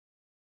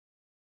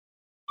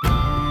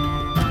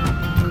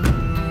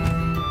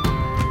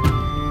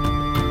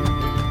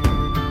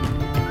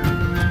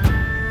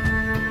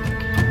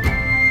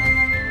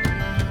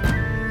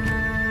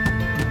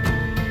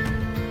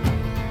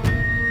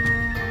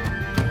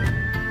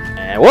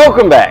And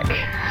welcome back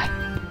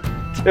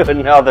to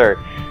another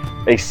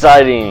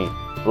exciting,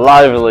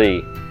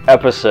 lively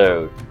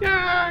episode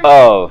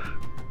of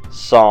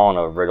Song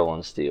of Riddle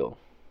and Steel.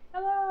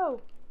 Hello!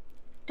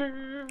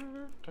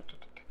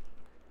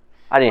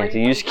 I didn't have to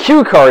use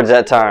cue cards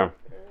that time.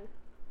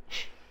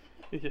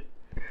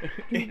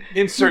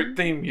 Insert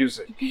theme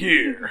music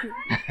here.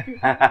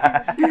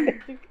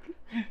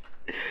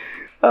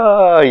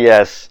 Oh,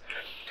 yes.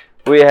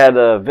 We had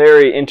a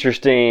very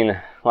interesting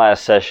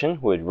last session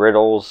with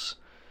riddles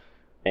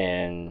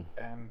and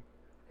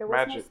There was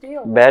magic. no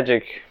steel.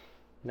 magic.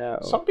 No.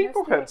 Some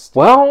people had.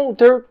 Well,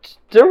 there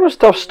was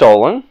stuff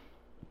stolen.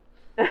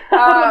 I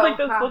don't think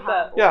that's what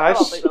that Yeah, I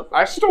don't think that's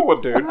I stole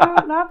a dude. No,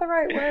 not the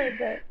right word,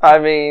 but I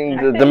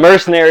mean, the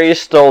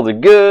mercenaries stole the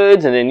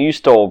goods, and then you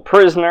stole a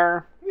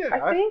prisoner. Yeah,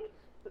 I think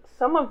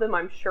some of them,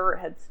 I'm sure,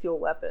 had steel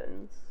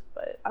weapons,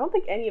 but I don't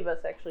think any of us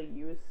actually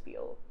use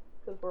steel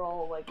because we're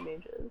all like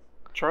mages.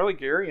 Charlie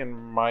Garion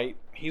might.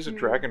 He's a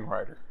dragon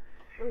rider.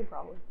 I mean,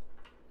 probably.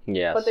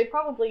 Yes. But they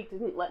probably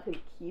didn't let him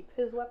keep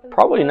his weapons.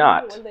 Probably with him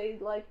not. When they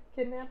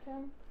kidnapped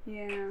him.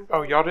 yeah.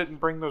 Oh, y'all didn't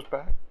bring those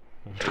back?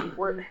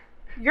 We're,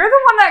 You're the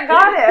one that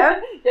got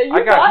him. yeah, you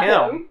I got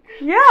him.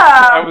 Yeah.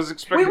 I was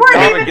expecting weren't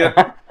y'all to even-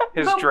 get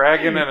his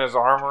dragon and his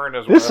armor and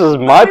his. This weapons.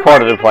 is my We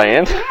part of the weren't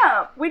even plan. in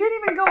camp. We didn't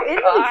even go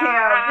into the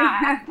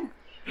camp.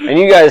 And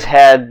you guys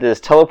had this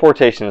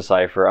teleportation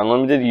cipher,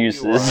 unlimited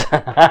uses.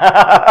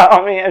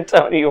 I mean, I'm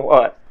telling you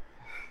what.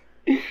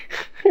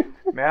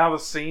 Now the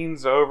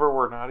scene's over.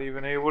 We're not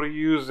even able to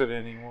use it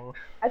anymore.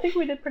 I think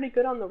we did pretty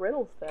good on the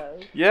riddles, though.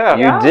 Yeah.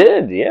 You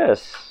did,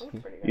 yes. That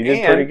was pretty You good. did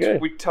and pretty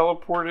good. we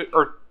teleported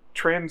or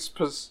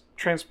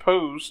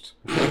transposed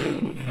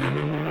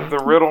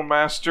the Riddle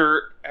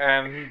Master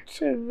and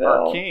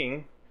our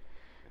king.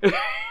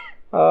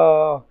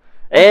 Oh.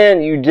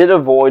 And you did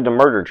avoid the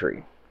murder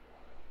tree.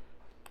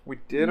 We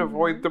did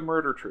avoid the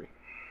murder tree.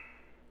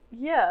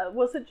 Yeah,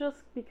 was it just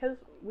because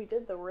we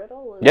did the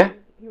riddle? And Yeah.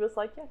 He was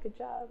like, yeah, good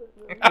job.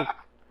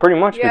 Pretty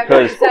much Yeah,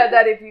 because because you said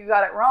that if you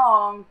got it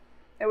wrong,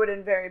 it would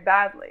end very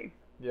badly.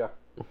 Yeah.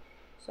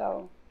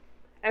 So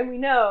And we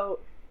know,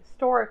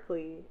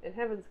 historically, in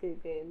Heaven's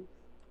Gate games,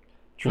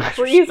 Trees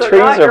trees are Trees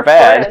not are your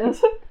bad. friend.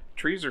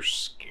 Trees are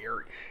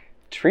scary.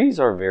 trees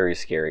are very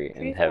scary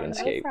in trees Heaven's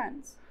have no Gate.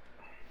 friends.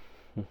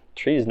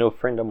 Trees no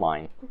friend of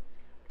mine.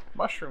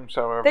 Mushrooms,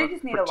 however, They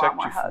just need a lot protect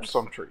more you from hugs.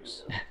 some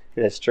trees.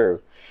 That's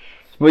true.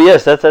 But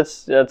yes,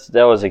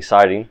 that was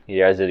exciting.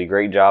 You guys did a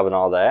great job and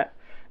all that.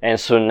 And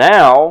so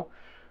now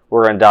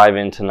we're going to dive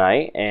in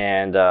tonight,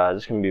 and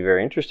this is going to be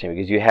very interesting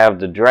because you have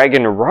the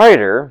Dragon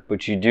Rider,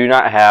 but you do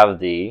not have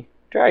the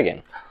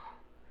dragon.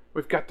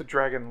 We've got the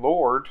Dragon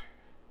Lord.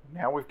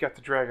 Now we've got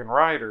the Dragon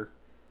Rider.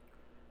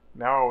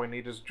 Now all we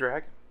need is a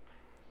dragon.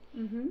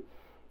 Mm-hmm.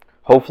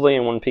 Hopefully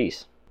in one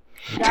piece.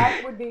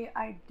 That would be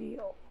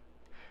ideal.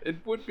 It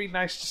would be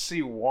nice to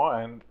see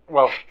one.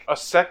 Well, a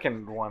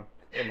second one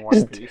in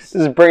one piece.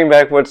 Just bring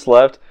back what's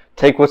left,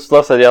 take what's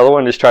left of the other one,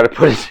 and just try to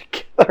put it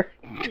together.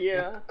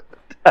 Yeah.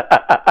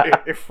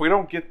 If we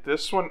don't get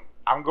this one,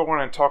 I'm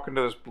going and talking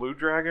to this blue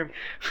dragon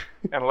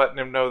and letting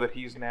him know that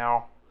he's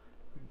now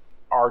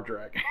our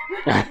dragon.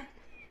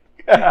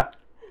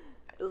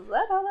 Is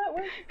that how that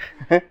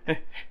works?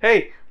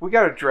 Hey, we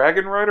got a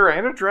dragon rider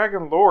and a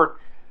dragon lord.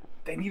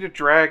 They need a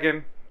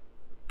dragon.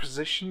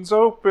 Positions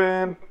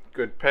open.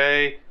 Good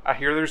pay. I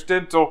hear there's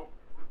dental.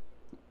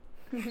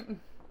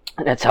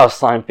 That's how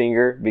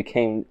Slimefinger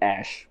became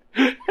Ash.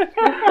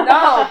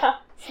 No,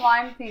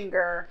 Slime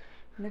Finger,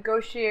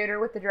 negotiator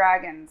with the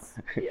dragons.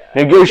 Yeah.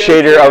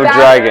 Negotiator of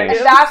dragons.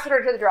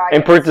 Ambassador to the dragons.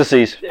 In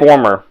parentheses,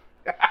 former.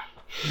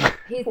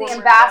 He's the Former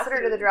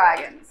ambassador to the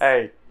dragons.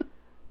 Hey,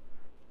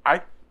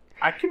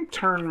 I can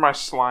turn my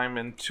slime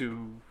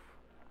into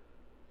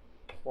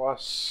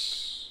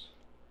plus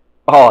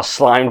Oh,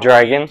 slime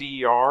dragon.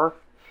 DR,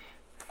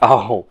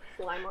 Oh,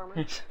 Slime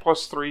armor.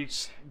 plus 3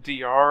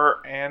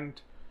 DR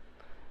and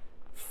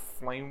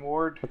flame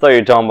ward. I thought you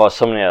were talking about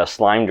summoning a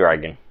slime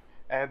dragon.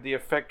 Add the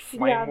effect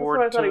flame Yeah, that's ward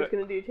what I thought to he was it.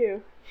 going to do,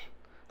 too.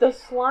 Does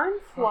slime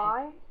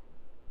fly?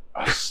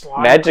 A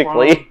slime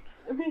Magically. clone,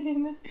 I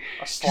mean...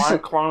 a slime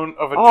clone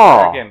of a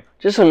Oh, dragon.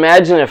 just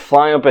imagine it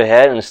flying up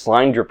ahead and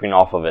slime dripping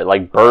off of it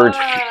like birds.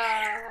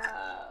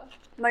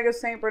 Like a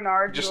Saint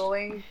Bernard Just-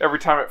 drooling. Every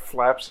time it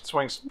flaps, it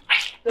swings.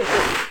 Does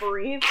it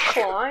breathe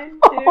slime,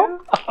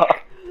 too?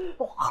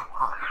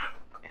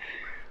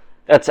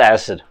 That's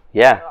acid.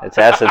 Yeah, it's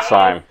acid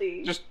slime.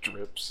 Nasty. Just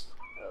drips.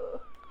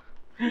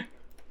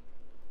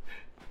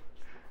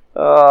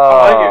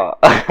 Oh.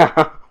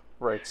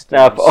 Right.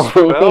 Now, if only,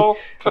 Spell.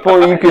 if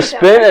only you could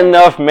spend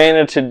enough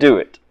mana to do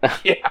it.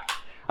 Yeah.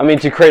 I mean,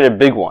 to create a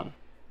big one.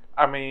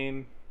 I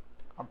mean,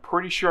 I'm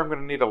pretty sure I'm going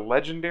to need a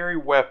legendary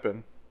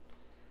weapon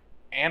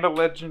and a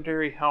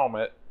legendary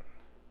helmet.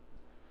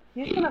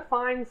 He's gonna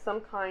find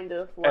some kind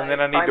of like And then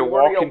I need to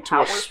walk primordial into a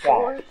power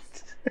swamp.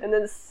 source, and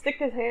then stick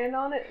his hand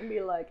on it and be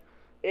like,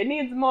 "It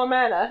needs more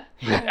mana."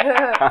 And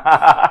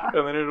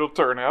then it'll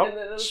turn out And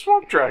then it'll-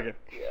 Swamp Dragon.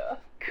 Yeah.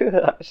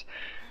 Gosh.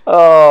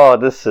 Oh,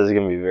 this is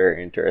going to be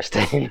very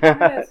interesting.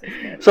 Yes,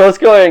 it's good. So let's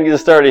go ahead and get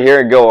started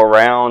here and go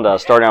around.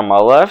 Starting on my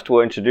left,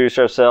 we'll introduce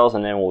ourselves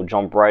and then we'll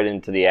jump right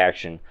into the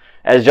action.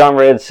 As John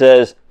Red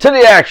says, to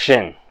the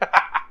action!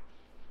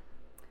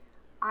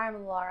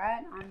 I'm Laura,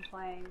 and I'm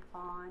playing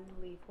Fawn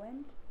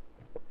Leafwind,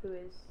 who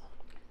is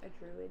a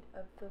druid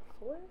of the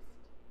forest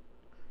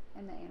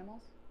and the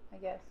animals, I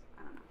guess.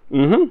 I don't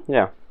know. Mm-hmm,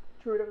 yeah.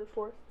 Druid of the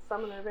Forest,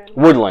 Summoner of Animals.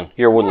 Woodland.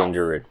 You're a woodland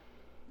druid.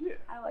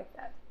 I like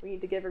that. We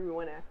need to give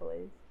everyone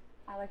accolades.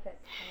 I like that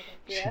title.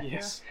 Yeah.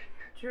 Yes.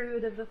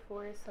 Druid of the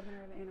forest, summoner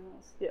of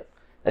animals. Yes.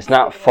 It's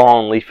not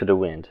fallen leaf of the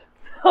wind.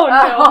 Oh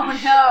Oh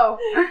no!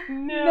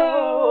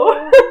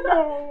 no!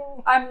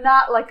 No! I'm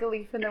not like a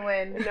leaf in the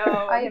wind. No,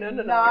 I am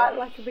no. not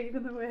like a leaf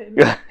in the wind.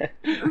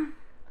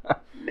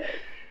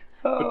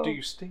 But do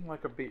you sting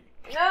like a bee?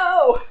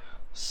 No!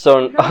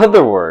 So, in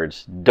other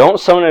words, don't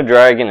summon a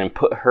dragon and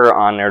put her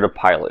on there to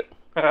pilot.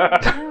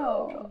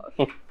 No.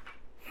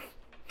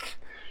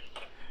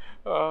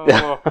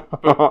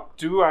 But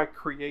do I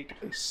create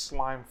a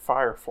slime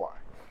firefly?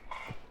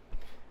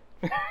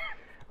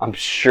 I'm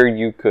sure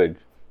you could.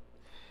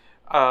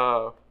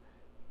 I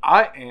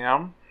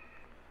am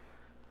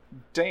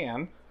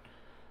Dan,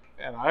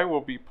 and I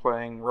will be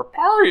playing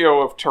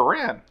Repario of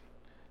Terran,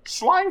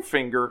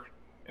 Slimefinger,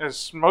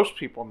 as most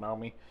people know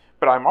me,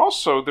 but I'm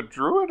also the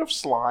Druid of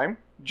Slime,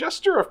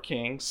 Jester of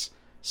Kings,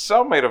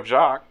 Cellmate of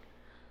Jacques,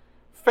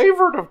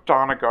 Favorite of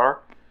Donegar,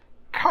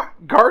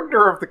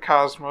 Gardener of the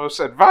Cosmos,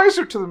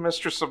 Advisor to the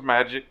Mistress of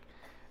Magic,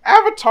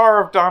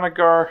 Avatar of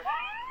Donegar,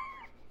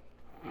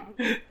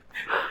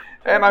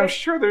 and I'm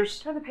sure there's...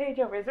 Turn the page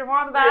over. Is there more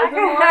on the back?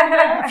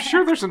 I'm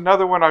sure there's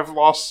another one I've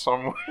lost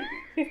somewhere.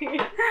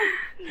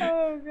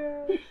 Oh,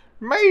 God.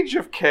 Mage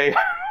of Chaos.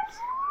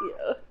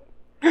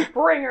 Yeah.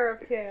 Bringer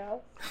of Chaos.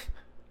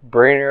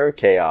 Bringer of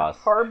Chaos.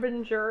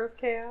 Harbinger of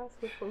Chaos.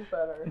 Which one's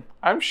better?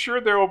 I'm sure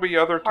there will be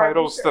other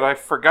titles that I've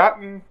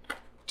forgotten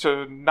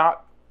to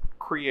not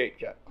create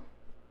yet.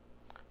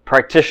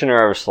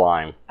 Practitioner of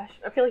slime.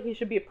 I feel like he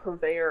should be a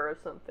purveyor of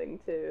something,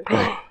 too.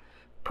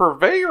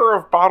 Purveyor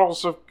of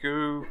bottles of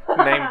goo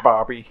named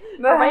Bobby.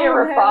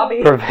 Purveyor of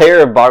Bobby. Purveyor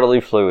of bodily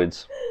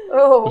fluids.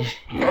 Oh.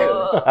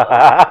 Ugh. I'm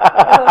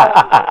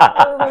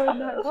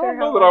not I sure don't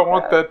know how that I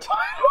want that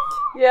title.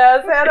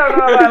 Yes, I don't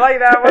know if I like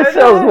that one. It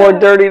sounds more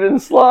dirty than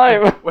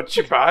slime. What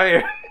you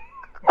buying?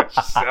 What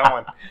you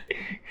selling?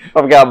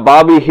 I've got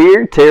Bobby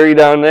here, Terry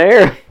down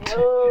there.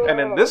 Ugh. And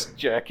in this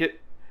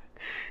jacket,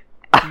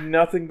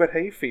 nothing but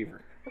hay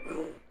fever.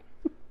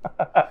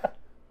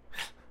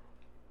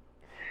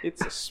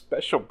 It's a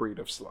special breed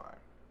of slime.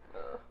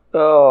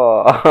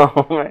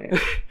 Oh, man.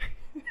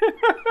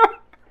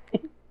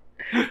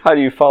 How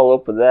do you follow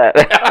up with that?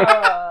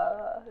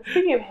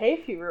 Speaking of hay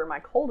fever,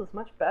 my cold is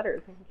much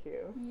better, thank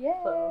you. Yay.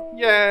 So,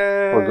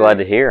 Yay! We're glad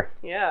to hear.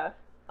 yeah.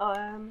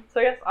 So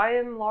yes, I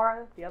am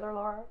Laura, the other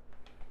Laura.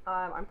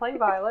 I'm playing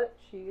Violet.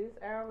 She's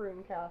our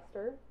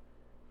runecaster.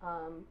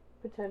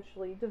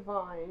 Potentially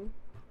divine.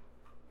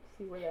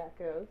 See where that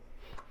goes.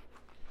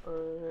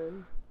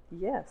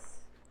 Yes.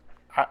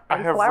 I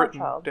I'm have Flower written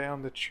Child.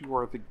 down that you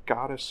are the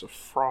goddess of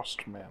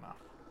frost mana.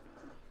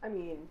 I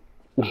mean,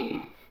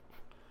 kinda.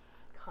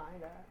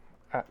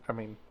 I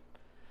mean,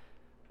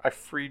 I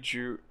freed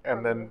you,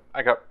 and then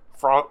I got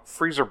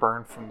freezer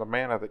burn from the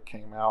mana that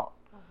came out.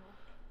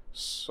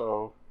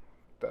 So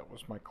that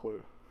was my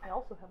clue. I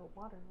also have a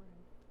water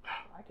rune.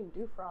 I can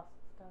do frost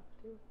stuff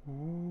too.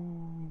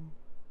 Ooh.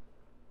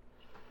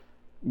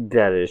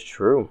 That is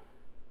true.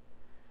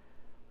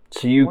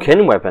 So you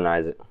can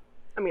weaponize it.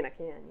 I mean, I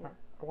can, yeah.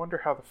 I wonder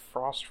how the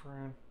frost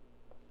rune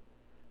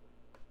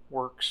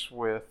works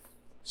with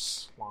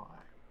slime.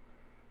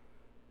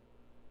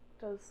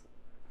 Does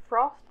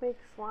frost make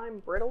slime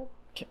brittle?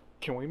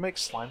 Can we make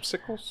slime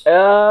sickles?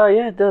 Yeah,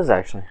 it does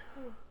actually.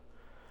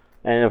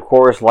 And of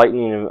course,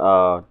 lightning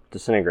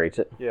disintegrates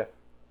it. Yeah.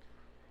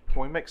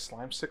 Can we make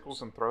slime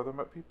sickles and throw them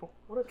at people?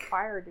 What does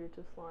fire do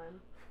to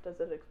slime? Does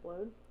it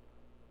explode?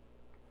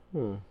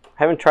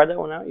 Haven't tried that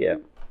one out yet.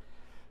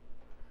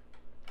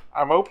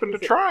 I'm open to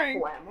Is it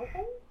trying.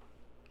 flammable?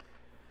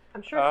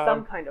 I'm sure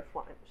some kind of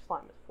slime is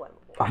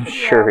flammable. I'm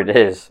sure it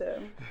is.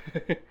 So.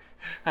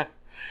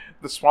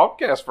 The swamp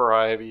gas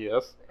variety,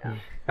 yes.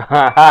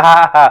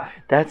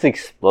 That's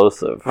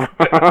explosive.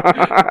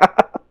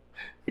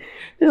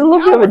 There's a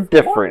little bit of a Or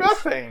difference.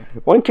 nothing.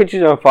 One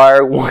catches you on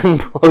fire,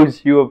 one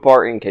blows you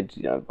apart and catches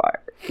you on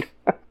fire.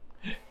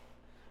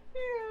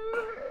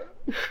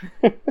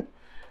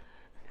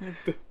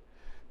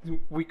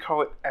 We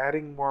call it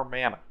adding more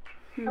mana.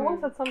 I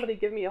once had somebody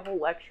give me a whole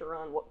lecture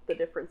on what the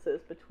difference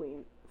is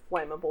between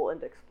flammable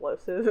and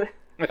explosive.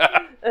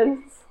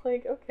 And it's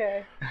like,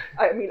 okay.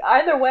 I mean,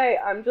 either way,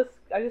 I just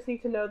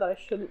need to know that I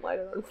shouldn't light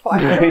it on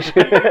fire.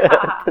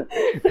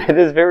 That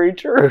is very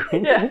true.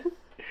 Yeah.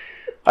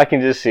 I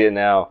can just see it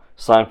now.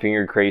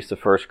 Slimefinger creates the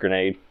first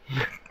grenade.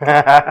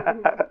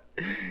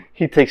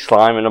 He takes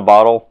slime in a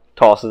bottle,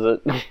 tosses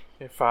it.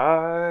 If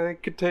I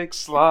could take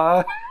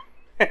slime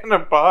in a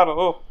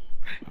bottle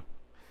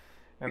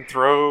and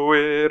throw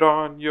it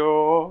on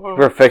your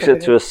Perfects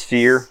it to a face.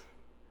 sphere.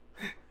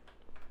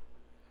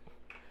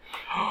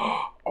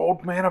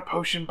 Old mana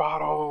potion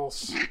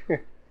bottles.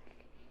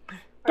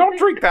 Don't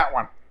drink that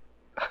one.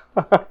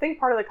 I think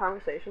part of the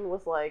conversation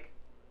was like,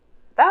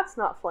 that's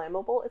not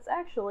flammable. It's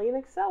actually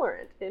an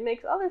accelerant. It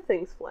makes other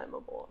things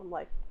flammable. I'm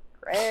like,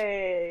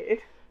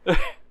 great.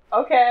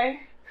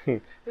 Okay.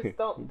 Just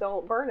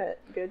don't burn it.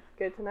 Good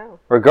to know.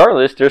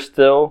 Regardless, there's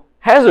still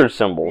hazard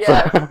symbols.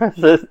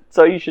 Yes.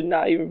 So you should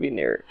not even be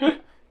near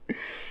it.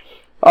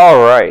 All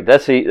right.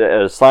 That's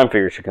a slime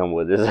figure should come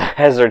with is a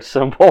hazard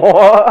symbol.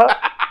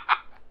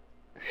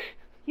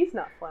 He's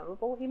not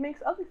flammable. He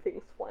makes other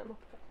things flammable.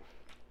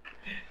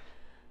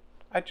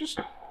 I just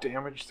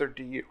damaged their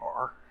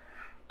DR.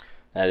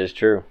 That is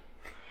true.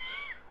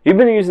 You've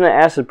been using the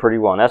acid pretty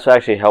well, and that's what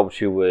actually helped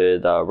you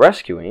with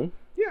rescuing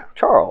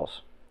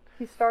Charles.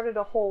 He started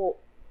a whole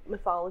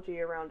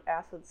mythology around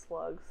acid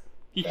slugs.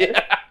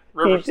 Yeah.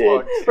 River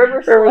slugs.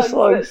 River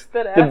slugs.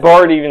 The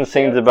bard even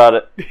sings about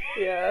it.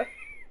 Yeah.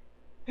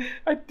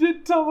 I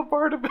did tell the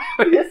bard about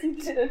it. Yes, he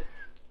did.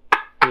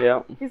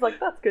 Yeah. He's like,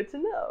 that's good to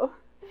know.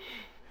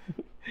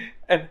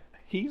 And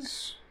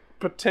he's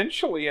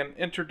potentially an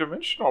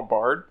interdimensional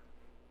bard.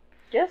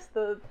 Yes,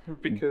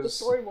 because the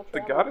story will the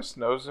travel. goddess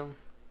knows him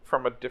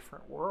from a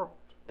different world.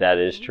 That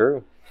is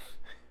true.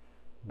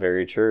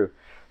 Very true.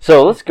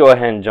 So let's go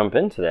ahead and jump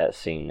into that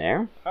scene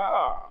there.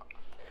 Ah.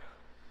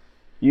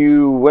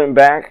 You went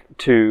back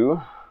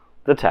to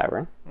the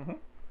tavern.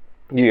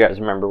 Mm-hmm. You guys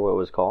remember what it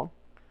was called?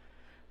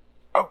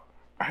 Oh,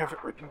 I have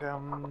it written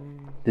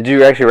down. Did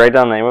you actually write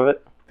down the name of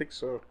it? I think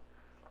so.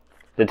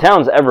 The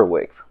town's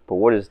Everwick, but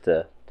what is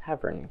the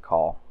tavern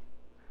called?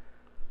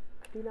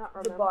 Do not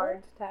remember. The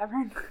Bard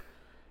Tavern.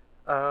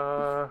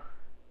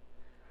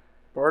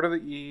 Bard of the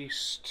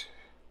East.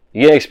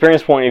 You get an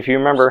experience point if you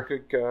remember.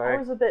 Good I guy.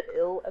 was a bit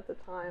ill at the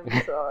time,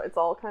 so it's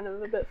all kind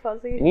of a bit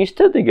fuzzy. And you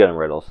still did good in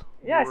riddles.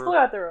 Yeah, I still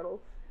got the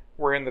riddles.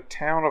 We're in the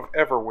town of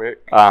Everwick.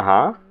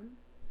 Uh-huh.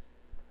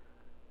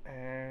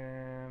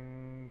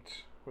 And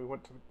we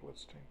went to the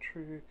Bloodstained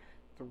Tree.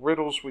 The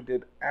riddles we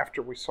did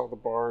after we saw the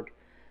bard.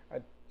 I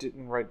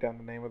didn't write down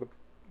the name of the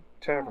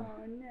tavern.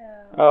 Oh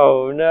no.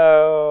 Oh,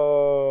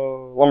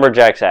 no.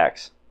 Lumberjack's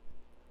Axe.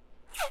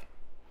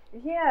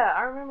 Yeah,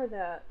 I remember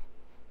that.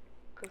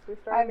 Because we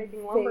started I making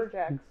vague-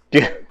 lumberjacks.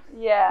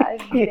 Yeah, I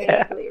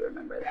Yeah. vaguely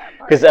remember that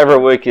part. Because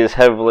Everwick is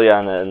heavily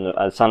on the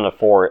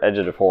edge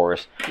of the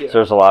forest. Yeah. So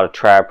there's a lot of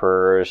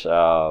trappers,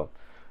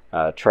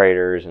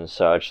 traders and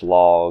such,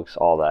 logs,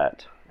 all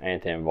that.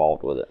 Anything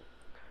involved with it.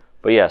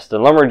 But yes, the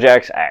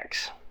Lumberjack's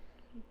Axe.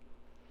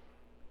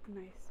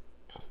 Nice.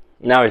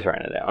 Now he's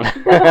writing it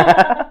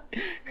down.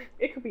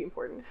 It could be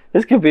important.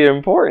 This could be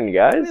important,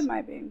 guys. It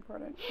might be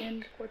important.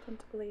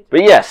 Importantly.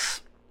 But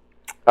yes,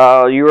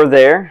 you are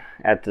there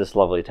at this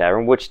lovely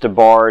tavern, which the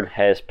bard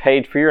has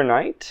paid for your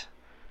night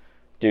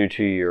due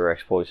to your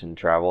exploits and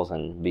travels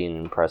and being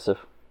impressive.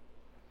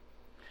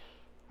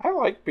 I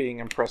like being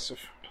impressive.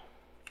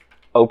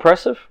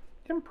 Oppressive?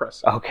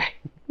 Impressive. Okay.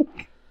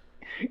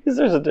 Because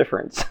there's a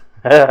difference.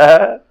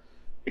 I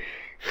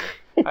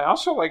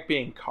also like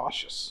being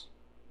cautious.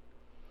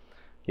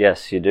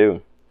 Yes, you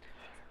do.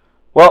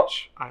 Well,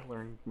 Which I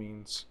learned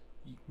means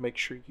make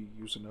sure you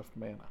use enough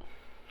mana.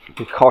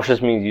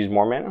 cautious means use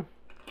more mana.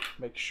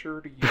 Make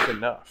sure to use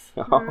enough.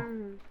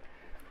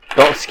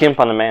 Don't skimp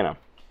on the mana.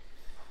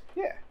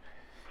 Yeah.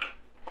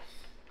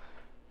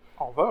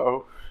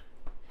 Although,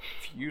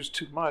 if you use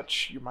too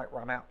much, you might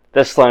run out.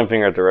 That's Slime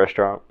Finger at the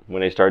restaurant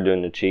when they start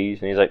doing the cheese.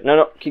 And he's like,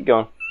 no, keep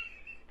going.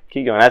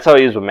 Keep going. That's how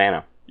he is with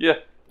mana. Yeah.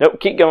 Nope,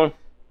 keep going.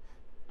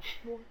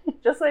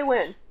 Just say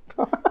when.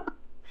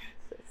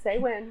 Say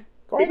when.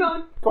 Go Keep ahead,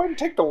 going. go ahead and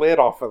take the lid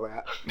off of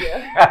that.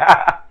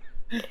 Yeah.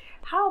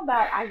 How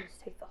about I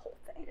just take the whole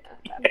thing?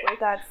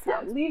 That Yeah,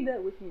 sounds. leave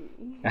that with me.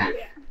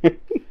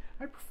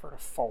 I prefer to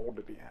fold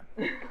it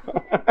in.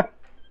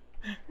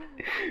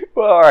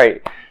 Well,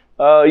 alright.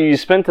 You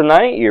spent the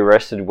night, you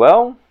rested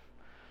well,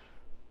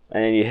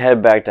 and then you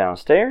head back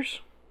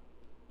downstairs.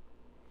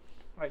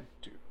 I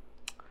do.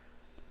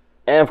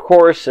 And of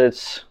course,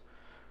 it's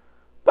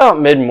about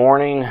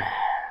mid-morning.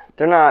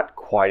 They're not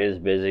quite as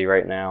busy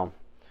right now,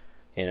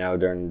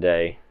 during the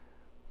day.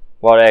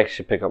 Well, they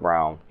actually pick up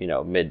around,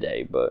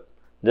 midday, but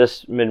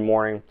this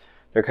mid-morning,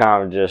 they're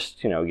kind of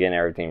just, getting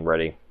everything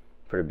ready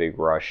for the big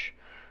rush.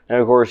 And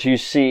of course, you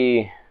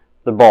see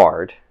the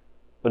Bard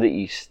of the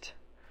East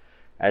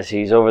as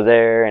he's over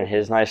there in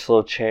his nice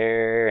little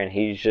chair, and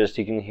you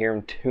can hear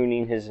him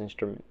tuning his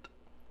instrument.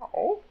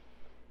 Oh.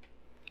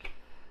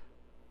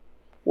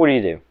 What do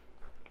you do?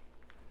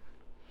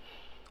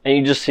 And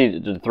you just see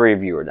the three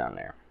of you are down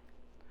there.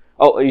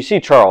 Oh, you see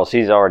Charles.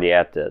 He's already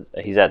at the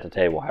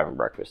table having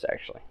breakfast,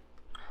 actually.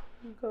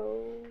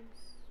 Goes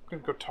I'm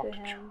going to go talk to to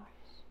him. Charles.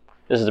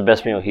 This is the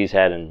best meal he's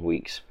had in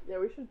weeks. Yeah,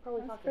 we should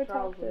probably talk to Let's go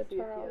Charles talk and to see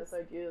if he Charles. has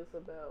ideas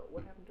about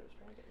what happened to his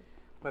dragon.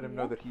 Let him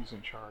know that he's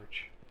in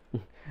charge.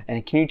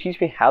 And can you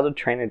teach me how to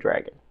train a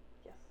dragon?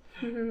 Yes.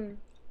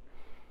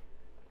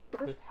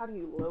 First, how do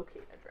you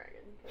locate a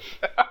dragon?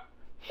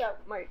 'Cause that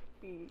might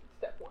be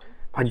step one.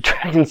 My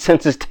dragon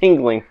sense is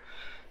tingling.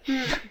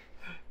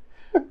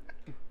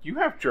 You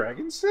have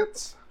dragon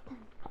sense?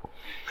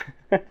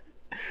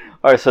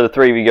 All right, so the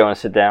three of you go and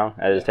sit down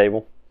at his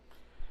table.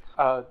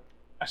 I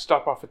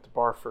stop off at the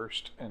bar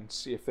first and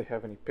see if they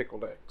have any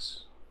pickled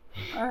eggs.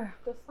 Does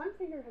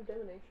Slimefinger have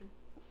divination?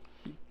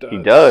 He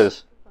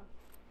does.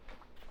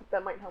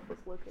 That might help us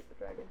locate the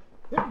dragon.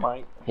 It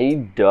might. He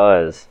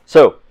does.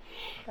 So,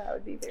 That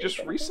would be very Just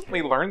beneficial.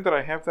 recently learned that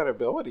I have that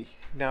ability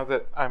now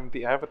that I'm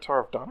the avatar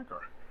of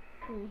Donegar.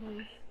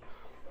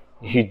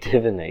 you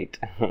divinate.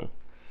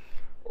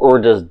 Or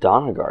does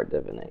Donegar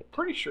divinate?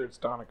 Pretty sure it's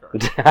Donegar.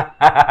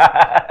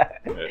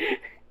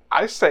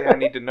 I say I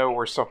need to know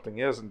where something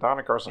is, and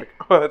Donegar's like,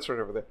 oh, that's right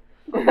over there.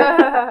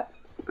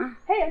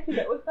 Hey, I can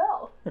get with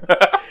Belle.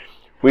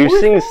 We've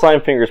seen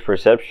Slimefinger's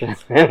perception.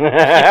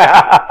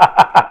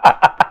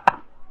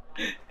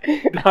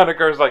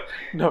 Donegar's like,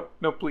 no,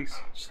 please.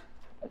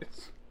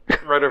 It's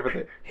right over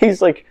there.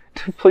 He's like,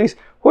 please,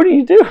 what are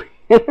you doing?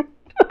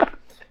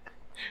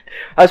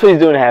 That's what he's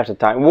doing half the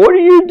time. What are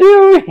you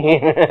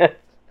doing?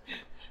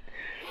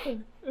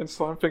 And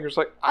Slimefinger's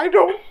like, I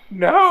don't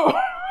know.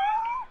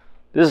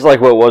 This is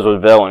like what it was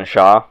with Vel and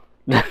Shaw.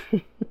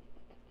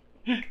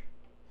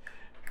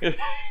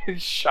 And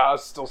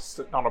Shaw's still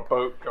sitting on a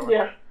boat going,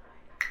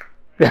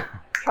 Yeah.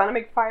 Trying to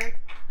make fire.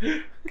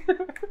 He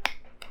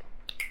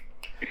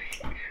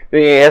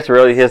has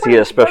to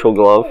get a special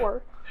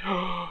glove.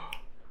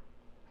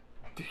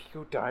 Did he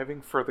go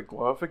diving for the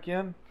glove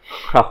again?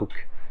 Oh,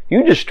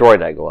 you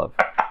destroyed that glove.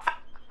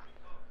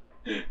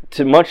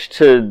 Much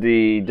to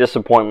the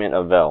disappointment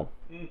of Vel.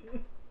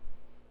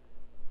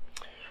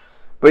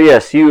 But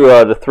yes, you,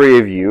 the three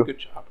of you, Good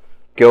job.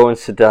 go and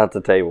sit down at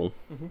the table.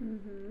 Mm-hmm.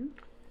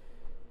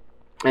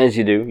 As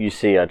you do, you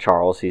see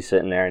Charles. He's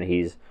sitting there and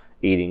he's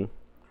eating.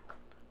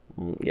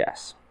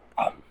 Yes.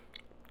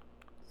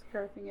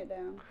 Scarfing it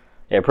down.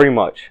 Yeah, pretty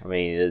much. I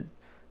mean,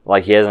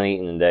 like he hasn't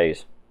eaten in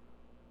days.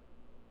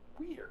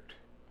 Weird.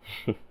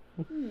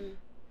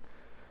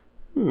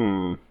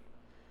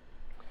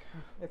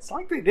 It's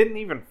like they didn't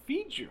even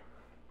feed you.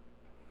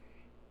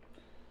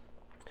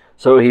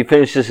 So he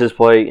finishes his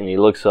plate and he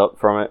looks up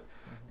from it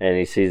and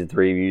he sees the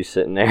three of you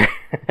sitting there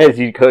as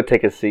you go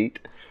take a seat.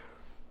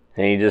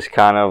 And he just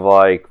kind of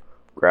like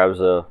grabs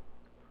one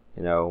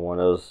of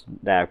those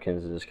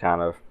napkins and just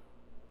kind of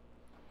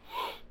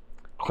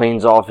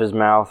cleans off his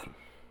mouth.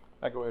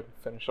 I go ahead and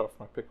finish off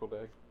my pickled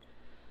egg.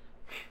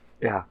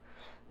 Yeah.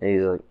 And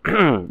he's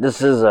like,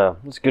 this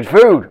is good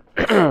food.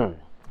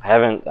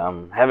 haven't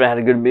had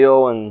a good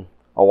meal in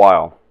a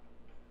while.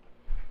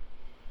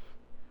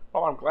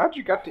 Well, I'm glad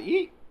you got to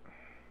eat.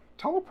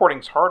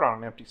 Teleporting's hard on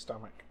an empty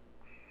stomach.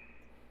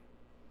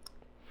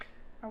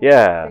 Are we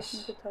Yes.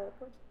 fixing to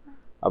teleport?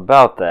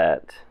 About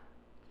that.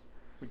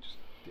 We just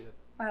did.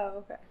 Oh,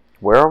 okay.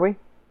 Where are we?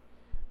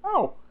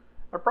 Oh,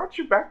 I brought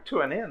you back to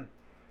an inn.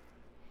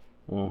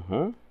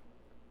 Mm-hmm.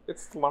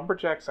 It's the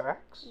Lumberjack's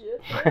Axe.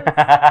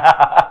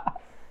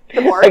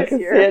 The bar I is can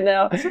here. see it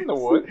now. It's in the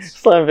woods.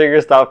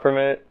 Slimefinger stopped for a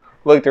minute,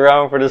 looked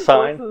around for the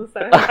sign. What's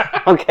the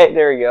sign? Okay,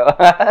 there we go.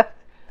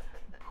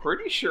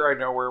 Pretty sure I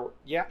know where...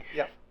 Yeah.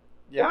 It's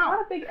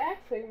not a big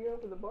axe hanging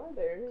over the bar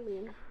there. I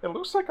mean, It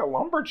looks like a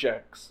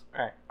lumberjack's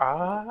axe.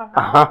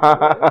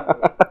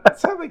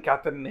 That's how they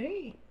got the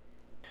name.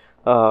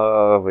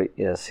 But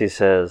yes, he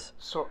says,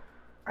 So,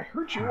 I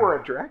heard you were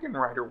a dragon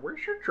rider.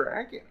 Where's your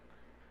dragon?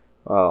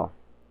 well,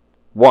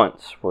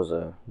 once was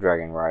a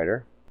dragon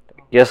rider.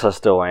 Guess I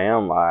still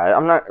am.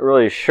 I'm not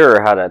really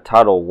sure how that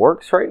title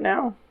works right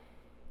now,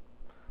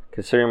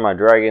 considering my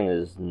dragon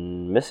is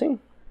missing.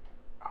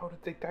 Oh,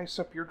 did they dice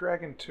up your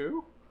dragon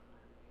too?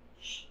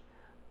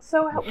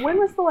 so when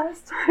was the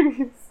last time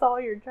you saw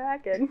your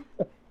dragon?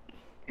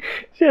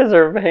 She has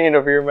her hand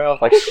over your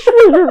mouth like...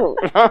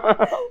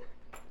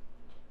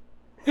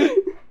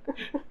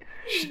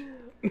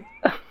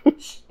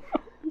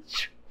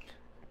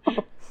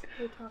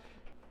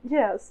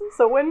 Yes.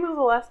 So when was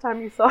the last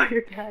time you saw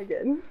your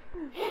dragon?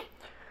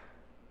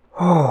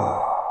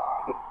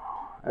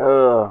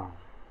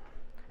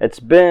 It's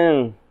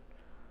been...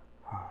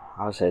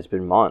 I would say it's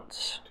been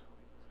months.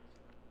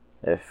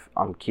 If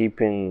I'm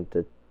keeping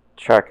the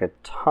track of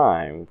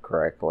time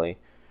correctly.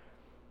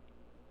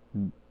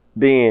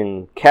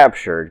 Being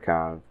captured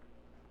kind of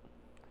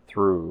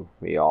threw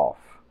me off.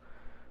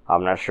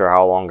 I'm not sure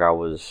how long I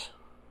was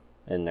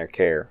in their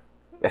care,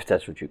 if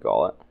that's what you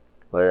call it.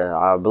 But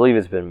I believe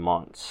it's been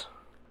months.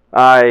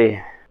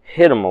 I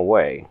hid them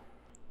away,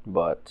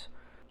 but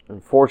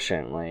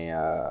unfortunately,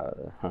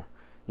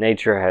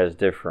 nature has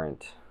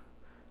different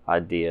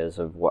ideas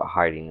of what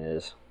hiding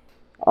is.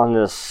 On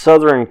the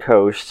southern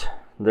coast,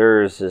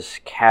 there's this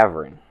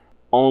cavern,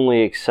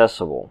 only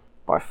accessible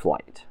by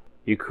flight.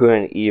 You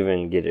couldn't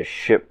even get a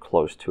ship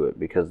close to it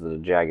because of the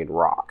jagged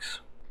rocks.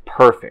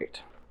 Perfect.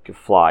 You could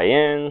fly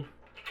in,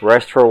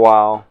 rest for a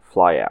while,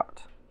 fly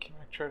out. Can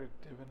I try to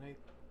divinate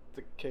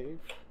the cave?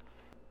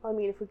 I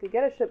mean, if we could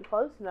get a ship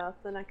close enough,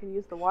 then I can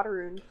use the water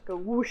rune to just go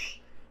whoosh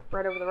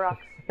right over the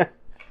rocks.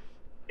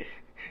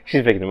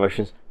 She's making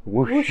emotions.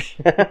 Whoosh.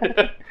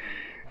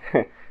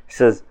 He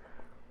says,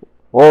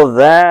 well,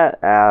 that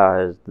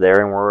is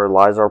therein where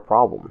lies our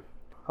problem.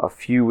 A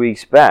few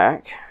weeks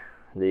back,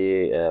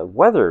 the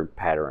weather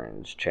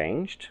patterns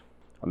changed.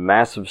 A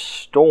massive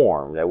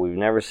storm that we've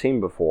never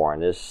seen before on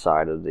this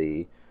side of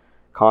the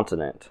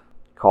continent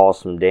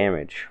caused some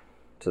damage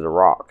to the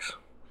rocks.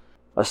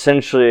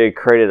 Essentially, it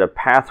created a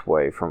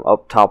pathway from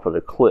up top of the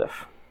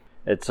cliff.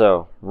 It's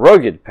a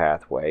rugged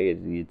pathway.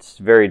 It's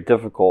very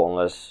difficult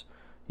unless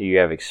you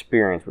have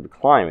experience with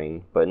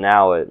climbing, but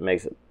now it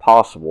makes it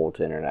possible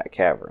to enter that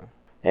cavern.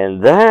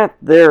 And that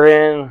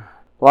therein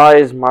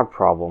lies my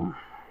problem.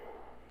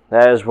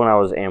 That is when I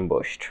was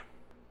ambushed.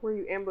 Were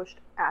you ambushed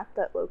at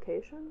that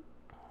location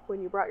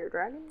when you brought your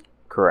dragon?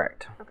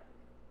 Correct. Okay.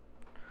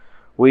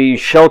 We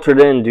sheltered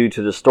in due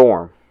to the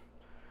storm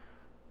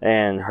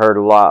and heard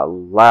a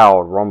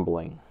loud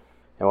rumbling.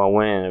 And when I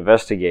went and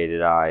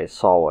investigated, I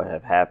saw what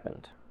had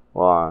happened.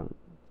 Well,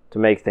 to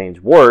make things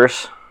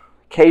worse,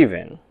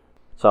 cave-in.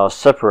 So I was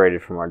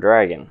separated from our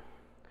dragon.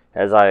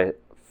 As I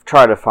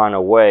tried to find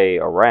a way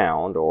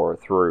around or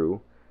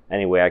through,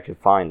 any way I could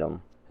find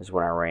them, is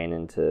when I ran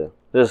into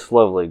this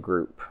lovely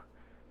group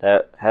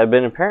that had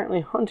been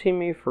apparently hunting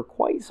me for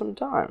quite some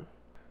time.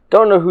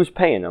 Don't know who's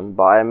paying them,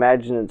 but I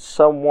imagine it's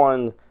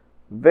someone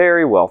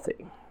very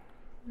wealthy.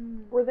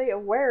 Were they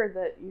aware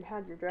that you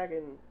had your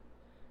dragon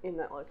in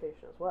that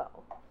location as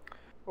well?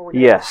 Or were they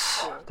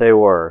Yes, they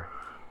were.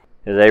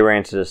 They ran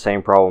into the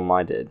same problem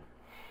I did,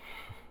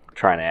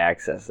 trying to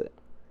access it.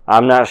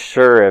 I'm not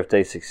sure if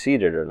they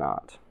succeeded or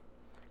not,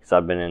 because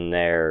I've been in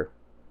their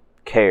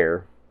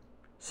care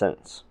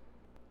since.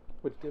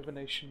 Would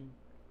divination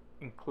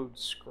include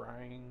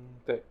scrying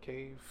that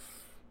cave?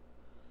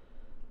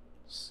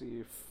 See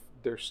if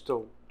they're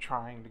still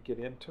trying to get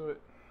into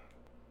it?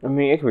 I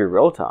mean, it could be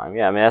real time.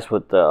 Yeah, I mean, that's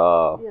what the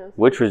Yeah, so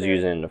witch it's was there.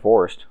 using in the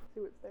forest.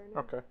 See what's there now?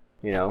 Okay.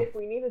 You know? If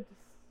we needed to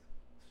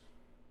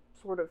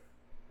sort of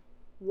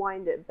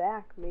wind it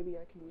back, maybe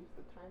I can use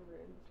the time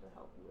rune to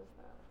help you with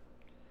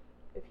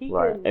that. If he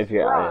Right, can if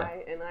you-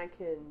 scry and I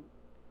can,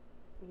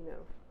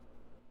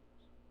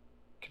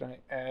 Can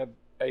I add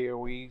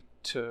AoE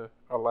to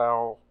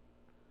allow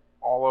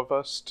all of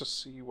us to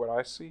see what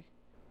I see?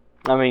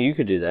 I mean, you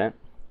could do that.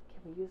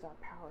 can we use our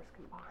powers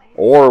combined?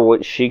 Or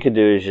what she could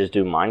do is just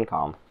do mind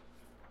comm,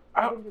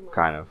 I can do my-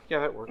 kind of. Yeah,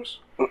 that works.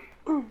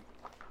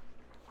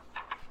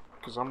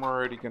 Because I'm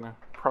already going to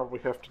probably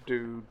have to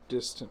do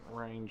distant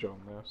range on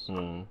this.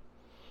 Mm.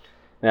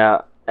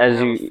 Now, as I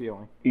have a you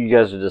feeling.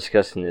 guys are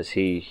discussing this,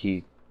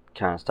 he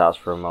kind of stops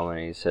for a moment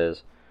and he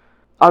says,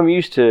 I'm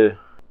used to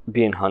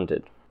being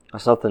hunted.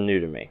 That's nothing new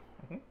to me.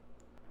 Mhm.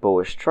 But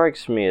what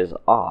strikes me as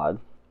odd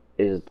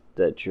is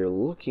that you're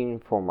looking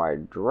for my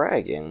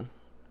dragon,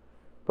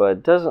 but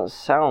it doesn't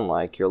sound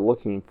like you're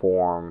looking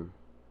for him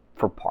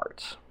for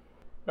parts.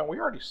 No, we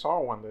already saw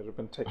one that had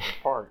been taken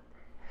apart.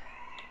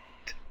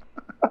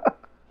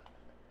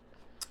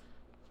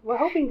 We're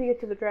hoping to get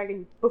to the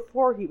dragon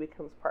before he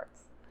becomes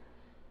parts.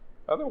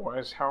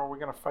 Otherwise, how are we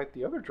going to fight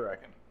the other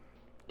dragon?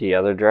 The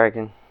other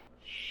dragon?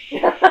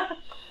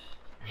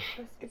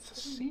 It's a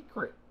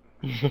secret.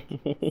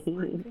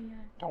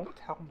 Don't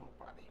tell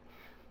nobody.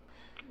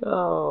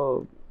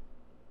 Oh.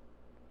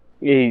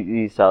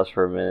 He stops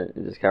for a minute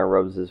and just kind of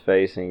rubs his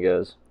face and he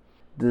goes,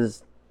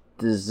 Does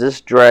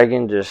this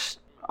dragon just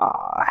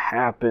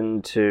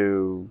happen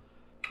to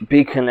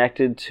be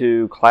connected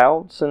to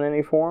clouds in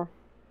any form?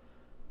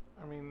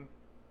 I mean,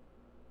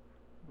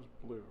 it was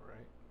blue,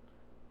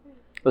 right?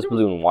 It's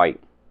blue and white.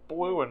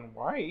 Blue and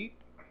white,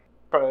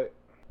 but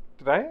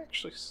did I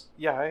actually?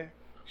 Yeah, I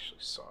actually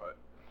saw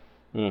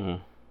it.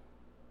 Mm-hmm.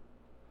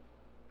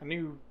 I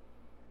knew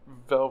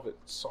Velvet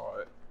saw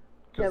it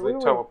because Yeah, they we were-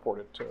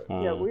 teleported to it.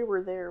 Yeah, we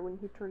were there when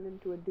he turned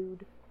into a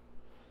dude.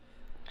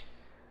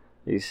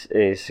 He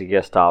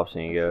just stops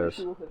and he goes,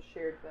 She will have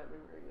shared that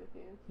memory with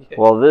you. Yeah.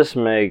 Well, this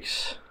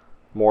makes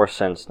more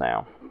sense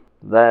now.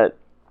 That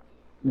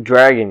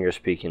dragon you're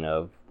speaking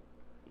of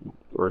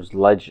is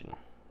legend.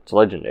 It's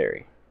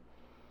legendary.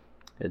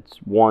 It's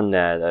one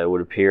that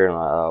would appear in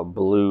a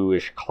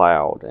bluish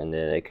cloud, and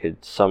then it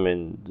could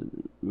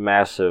summon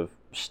massive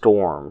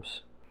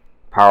storms,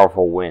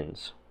 powerful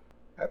winds.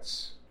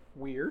 That's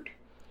weird.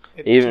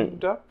 It Even-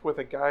 teamed up with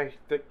a guy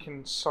that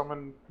can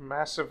summon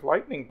massive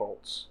lightning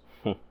bolts.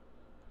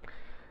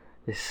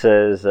 It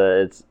says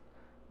it's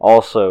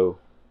also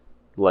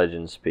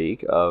legends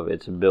speak of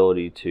its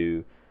ability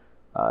to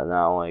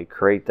not only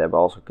create that, but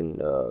also can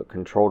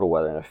control the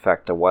weather and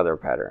affect the weather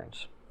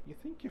patterns. You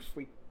think if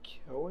we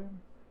kill him,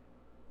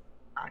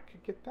 I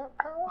could get that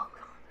power?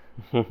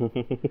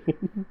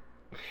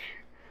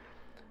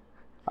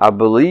 I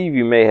believe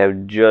you may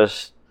have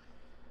just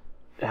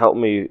helped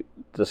me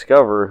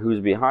discover who's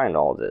behind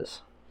all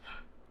this.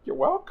 You're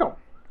welcome.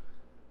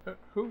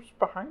 Who's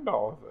behind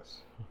all of this?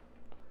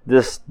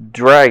 This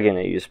dragon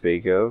that you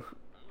speak of,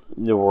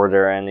 were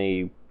there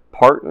any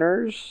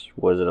partners?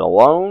 Was it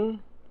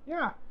alone?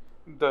 Yeah,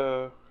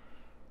 the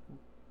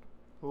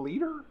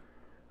leader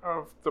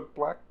of the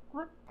Black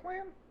Rook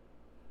clan?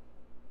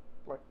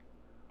 Black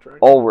Dragon?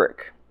 Ulrich.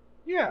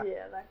 Yeah.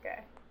 Yeah, that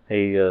guy.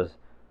 He goes,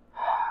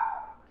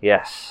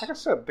 yes. Like I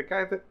said, the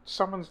guy that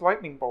summons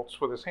lightning bolts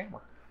with his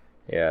hammer.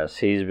 Yes,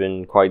 he's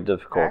been quite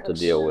difficult to Axe.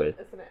 deal with.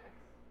 It's an axe.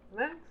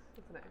 An axe?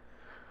 It's an axe.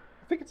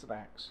 I think it's an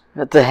axe.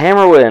 It's a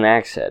hammer with an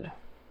axe head.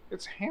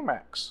 It's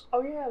Hamax.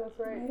 Oh yeah, that's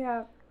right.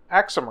 Yeah.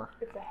 Aximer.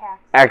 It's a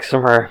hack.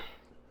 Aximer.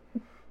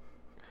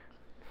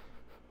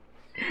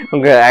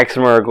 I'm gonna ask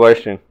Aximer a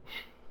question.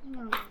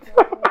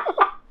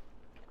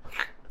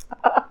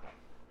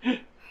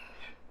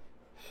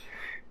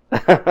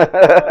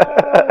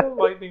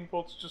 Lightning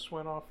bolts just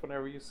went off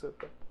whenever you said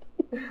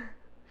that.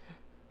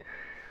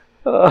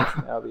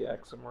 Now the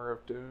Aximer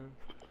of Doom.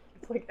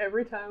 It's like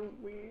every time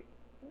we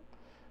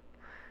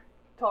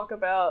talk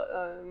about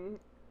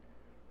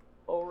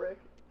Ulrich,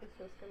 it's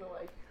just gonna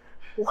like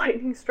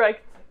lightning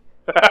strike.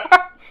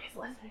 He's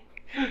listening.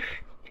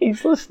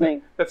 He's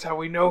listening. That's how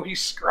we know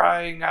he's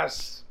scrying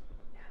us.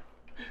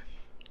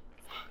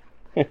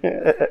 It's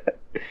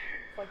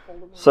like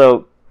Voldemort.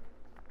 So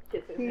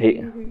Kisses.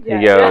 he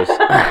Yeah. goes.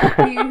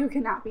 He who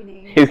cannot be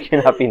named. Who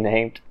cannot be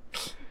named.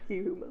 He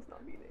who must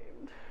not be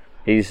named.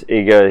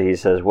 He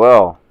says,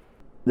 well,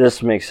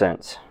 this makes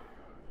sense.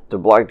 The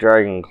Black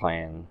Dragon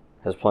clan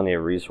has plenty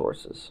of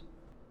resources.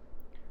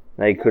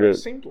 They could It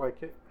seemed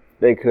like it.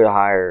 They could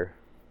hire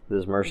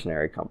this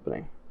mercenary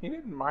company. He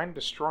didn't mind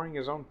destroying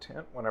his own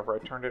tent whenever I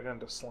turned it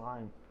into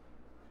slime.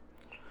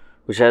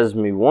 Which has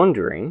me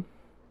wondering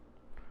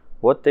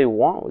what they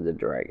want with the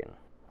dragon.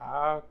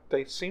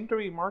 They seem to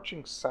be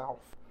marching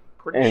south.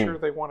 Pretty And- sure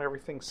they want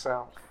everything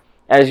south.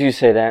 As you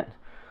say that,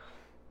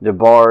 the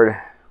bard,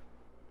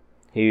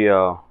 he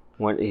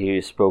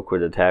spoke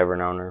with the tavern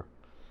owner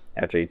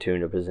after he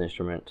tuned up his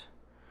instrument.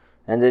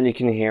 And then you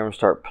can hear him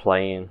start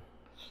playing.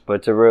 But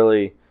it's a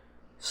really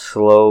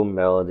slow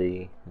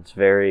melody. It's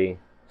very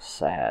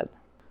sad.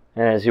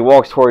 And as he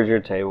walks towards your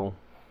table,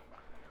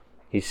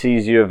 he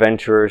sees you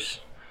adventurers.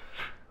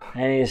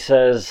 And he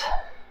says,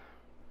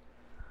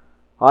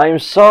 I am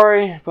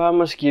sorry, but I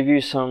must give you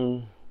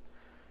some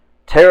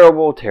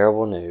terrible,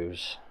 terrible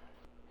news.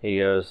 He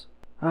goes,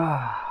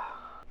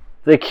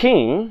 the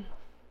king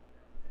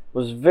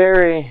was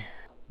very,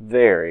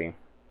 very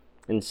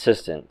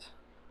insistent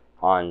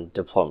on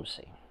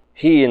diplomacy.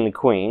 He and the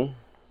queen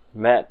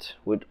met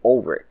with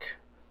Ulrich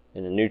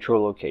in a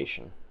neutral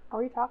location. Are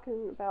we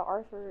talking about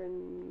Arthur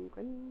and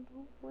Gwendolyn?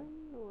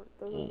 Or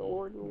those are the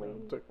Lord and Lady?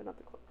 But not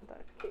the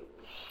king.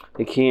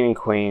 The king and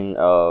queen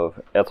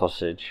of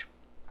Ethelsage.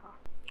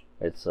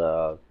 It's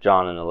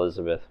John and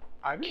Elizabeth.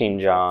 I didn't King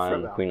vote John for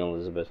and them. Queen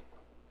Elizabeth.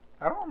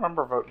 I don't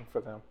remember voting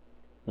for them.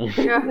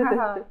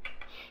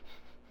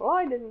 Well,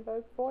 I didn't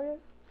vote for you.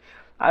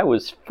 I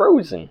was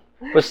frozen,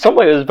 but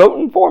somebody was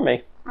voting for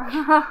me.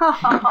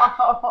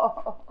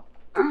 Oh.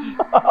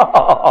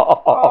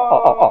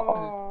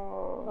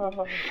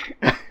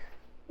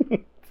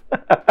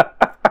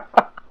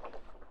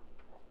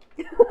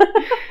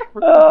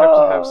 We're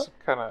going to have some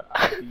kind of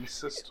ID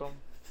system.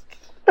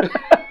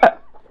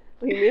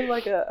 You mean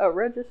like a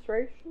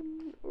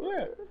registration?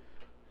 Yeah.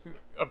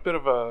 A bit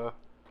of a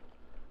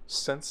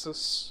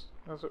census,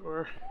 as it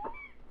were.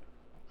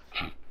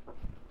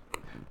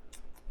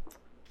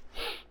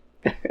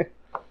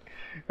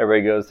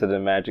 Everybody goes to the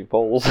magic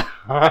poles.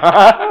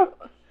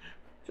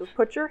 Just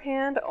put your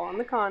hand on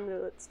the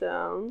conduit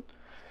stone.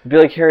 It'd be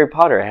like Harry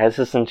Potter. It has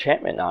this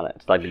enchantment on it.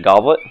 It's like a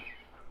goblet.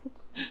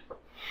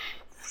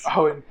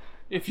 Oh, and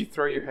if you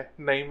throw your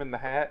name in the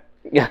hat,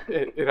 Yeah.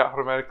 it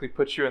automatically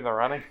puts you in the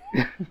running.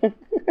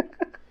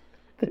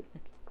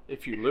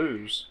 If you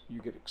lose,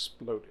 you get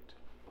exploded.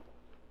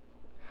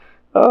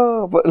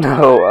 Oh, but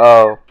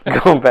no.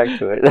 Going back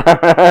to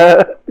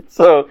it.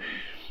 So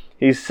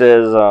he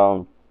says,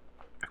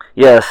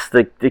 yes,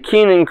 the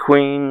king and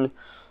queen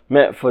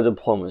met for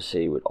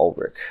diplomacy with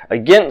Ulrich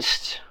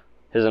against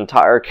his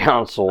entire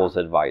council's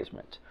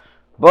advisement.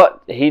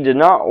 But he did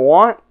not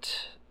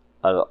want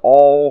an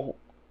all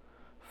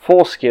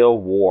full-scale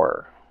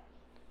war.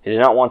 He did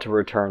not want to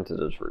return to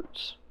those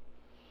roots.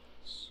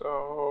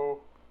 So,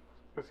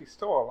 is he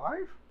still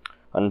alive?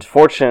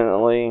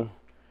 Unfortunately,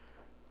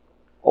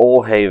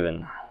 Old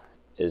Haven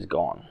is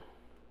gone.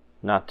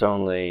 Not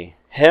only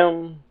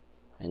him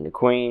and the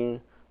queen,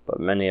 but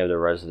many of the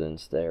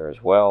residents there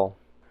as well.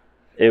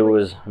 It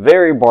was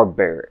very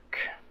barbaric.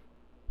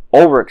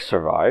 Ulrich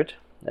survived,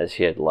 as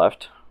he had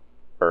left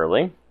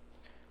early,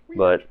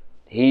 but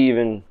he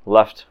even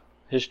left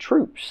his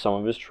troops, some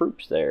of his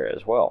troops there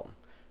as well,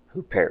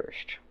 who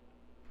perished.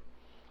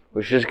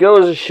 Which just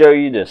goes to show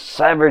you the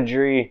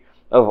savagery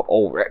of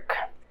Ulrich.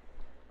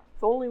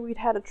 If only we'd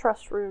had a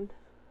trust rune.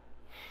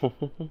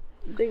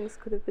 Things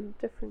could have been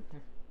different.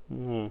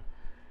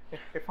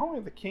 If only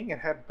the king had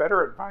had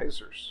better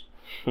advisors.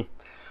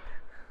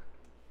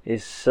 He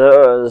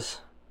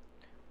says,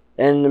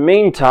 in the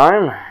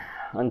meantime,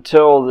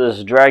 until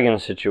this dragon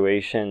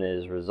situation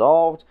is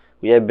resolved,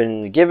 we have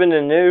been given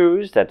the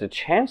news that the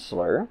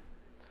Chancellor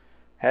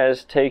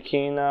has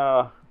taken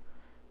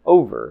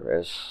over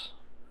as,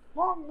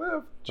 Long live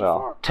well,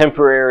 Jafar.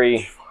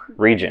 temporary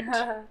regent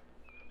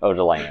of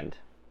the land.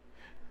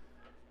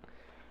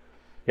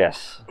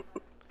 Yes.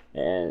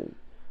 And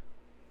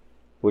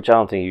which I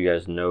don't think you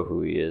guys know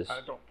who he is. I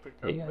don't think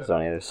You I've guys met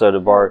don't either. So the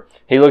bard,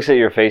 he looks at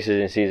your faces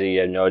and sees that you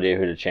have no idea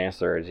who the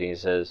Chancellor is. And he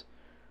says,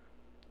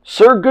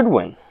 Sir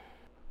Goodwin.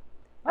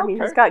 I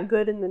mean, he's got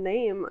good in the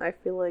name. I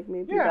feel like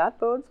maybe that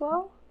bodes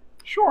well.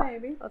 Sure.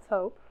 Maybe. Let's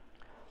hope.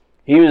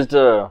 He was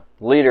the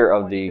leader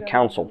of the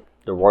council,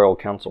 the royal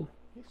council.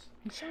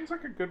 He sounds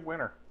like a good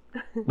winner.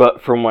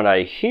 But from what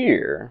I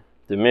hear,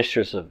 the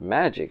Mistress of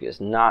Magic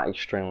is not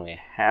extremely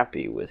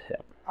happy with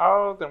him.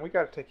 Oh, then we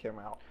got to take him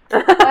out.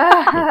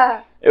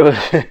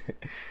 It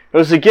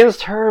was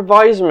against her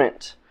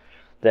advisement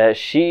that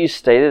she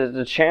stated that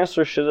the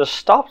Chancellor should have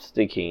stopped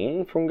the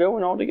king from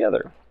going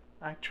altogether.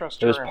 I trust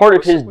It her. was part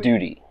of his implicitly.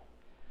 duty.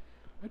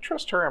 I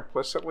trust her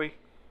implicitly.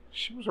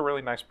 She was a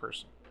really nice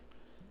person.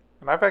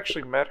 And I've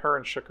actually met her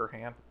and shook her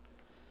hand.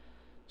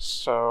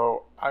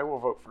 So I will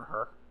vote for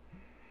her.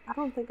 I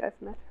don't think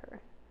I've met her.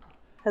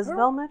 Has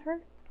Vel met her?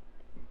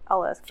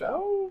 I'll ask Vel.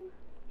 Joe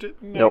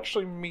didn't Nope.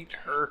 actually meet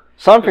her.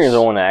 Sunfinger's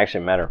the one that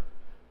actually met her.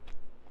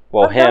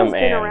 Well, But Vel's him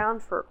been and...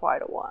 around for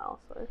quite a while,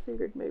 so I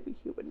figured maybe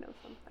he would know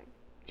something.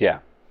 Yeah.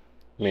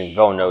 I mean,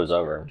 Vel knows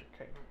of her.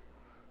 Okay.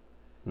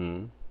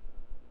 Hmm.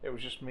 It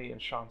was just me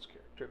and Sean's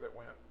character that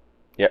went.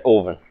 Yeah,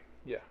 Ulvin.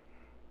 Yeah.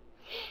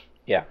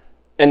 Yeah.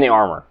 And the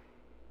armor.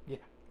 Yeah.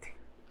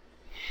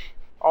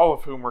 All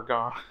of whom were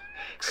gone,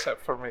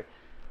 except for me.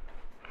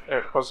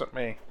 It wasn't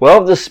me.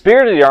 Well, the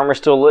spirit of the armor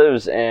still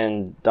lives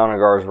in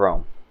Donegar's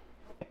realm.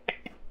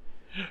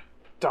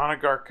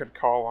 Donegar could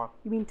call on.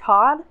 You mean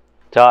Todd?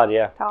 Todd,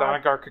 yeah. Todd.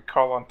 Donegar could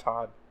call on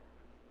Todd.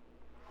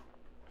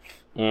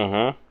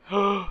 Mm-hmm.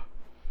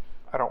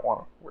 I don't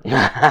want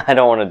to. I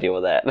don't want to deal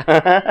with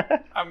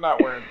that. I'm not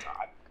wearing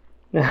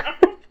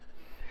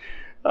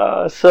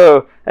Todd.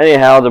 So,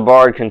 anyhow, the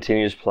bard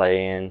continues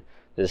playing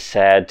this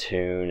sad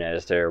tune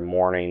as they're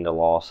mourning the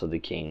loss of the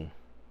king.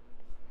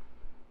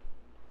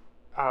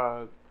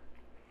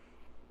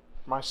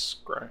 My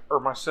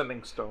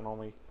sending stone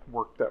only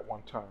worked that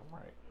one time,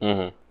 right?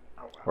 Mm-hmm.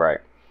 Oh, wow. Right.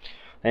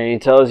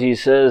 And he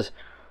says,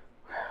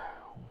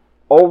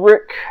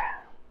 Ulrich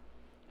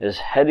is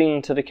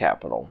heading to the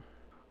capital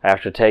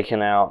after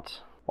taking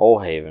out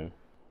Oldhaven.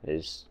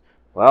 He's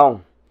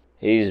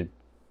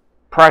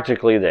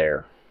practically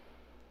there.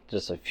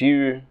 Just a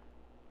few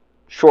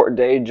short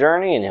day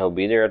journey and he'll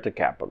be there at the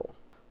capital.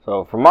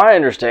 So from my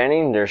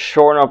understanding, they're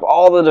shoring up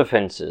all the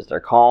defenses. They're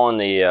calling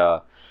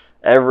the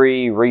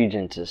every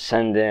region to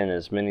send in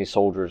as many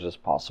soldiers as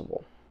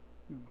possible.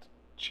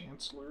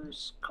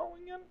 Chancellor's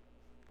calling in?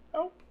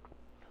 Oh,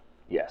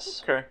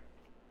 Yes. okay.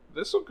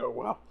 This will go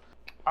well.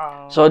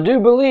 So I do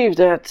believe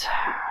that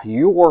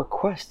your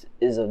quest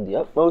is of the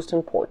utmost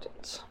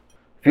importance.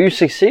 If you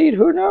succeed,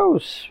 who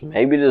knows?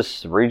 Maybe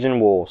this region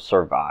will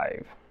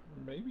survive.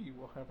 Maybe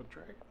we'll have a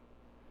dragon.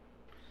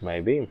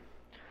 Maybe.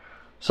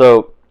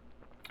 So,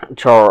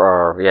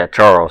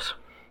 Charles,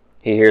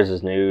 he hears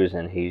this news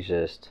and he's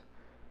just,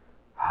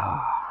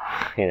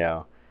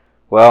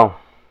 well,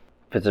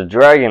 if it's a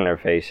dragon they're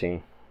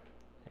facing,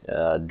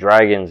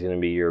 dragon's going to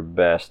be your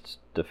best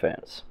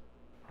defense.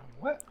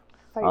 What?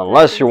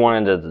 Unless you're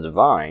one of the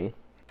divine.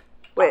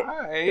 Wait,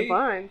 I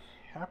divine.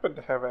 happen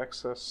to have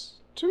access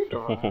to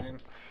divine.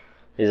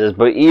 He says,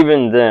 but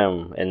even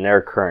them, in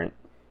their current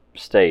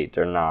state,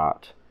 they're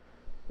not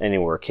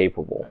anywhere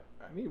capable.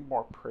 I need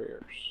more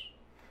prayers.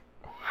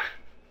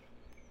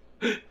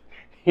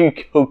 You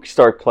go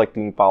start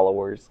collecting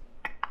followers.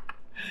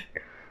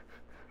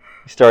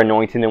 You start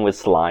anointing them with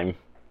slime.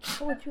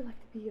 How would you like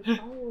to be a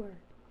follower?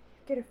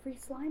 Get a free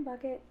slime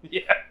bucket.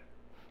 Yeah.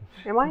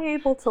 Am I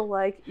able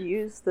to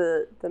use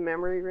the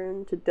memory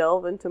rune to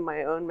delve into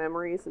my own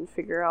memories and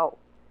figure out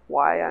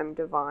why I'm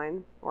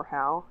divine or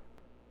how?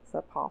 Is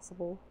that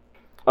possible?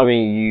 I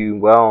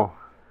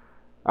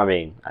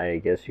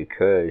guess you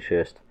could. It's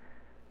just,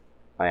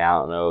 I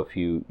don't know if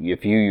you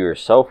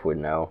yourself would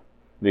know,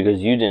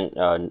 because you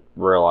didn't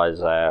realize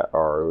that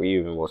or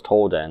even was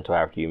told that until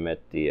after you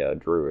met the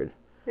druid.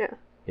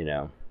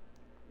 Yeah.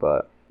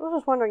 But I was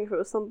just wondering if it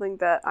was something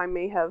that I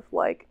may have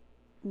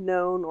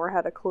known or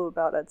had a clue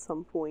about at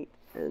some point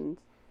and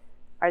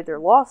either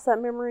lost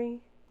that memory,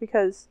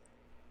 because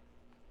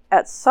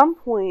at some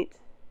point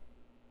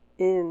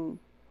in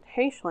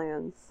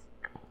Haishlands,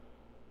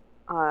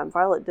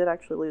 Violet did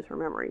actually lose her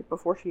memory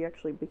before she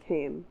actually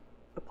became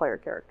a player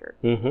character.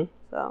 mm-hmm.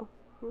 So,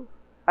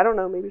 I don't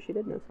know, maybe she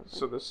did know something.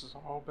 So this has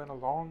all been a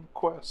long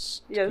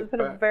quest. Yeah, it's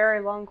been a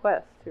very long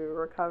quest to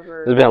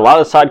recover. There's been a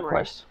lot of side memory.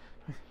 quests.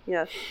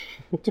 Yes.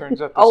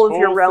 Turns out this All of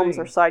your whole realms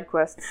thing, are side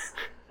quests.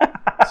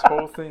 This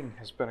whole thing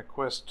has been a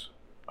quest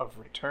of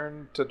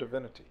return to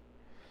divinity.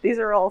 These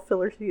are all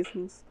filler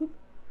seasons.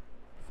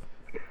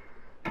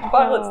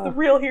 Violet's the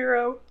real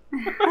hero.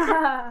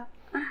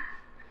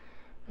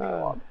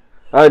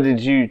 Did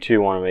you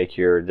two want to make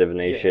your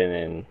divination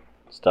and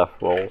stuff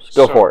rolls?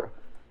 Go So, for it.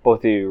 Both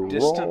of you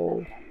distant-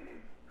 roll.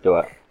 Do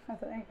it. I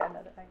think I know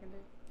that I can do.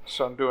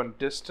 So I'm doing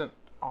distant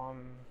on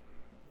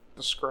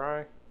the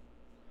scry.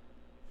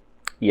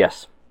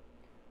 Yes.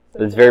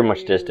 So It's very should much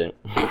I distant.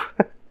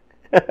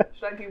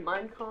 Should I do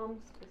mind comms?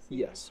 to see-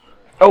 Yes.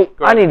 Oh,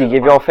 Go I ahead need to and do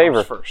give the y'all a mind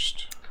favor. comms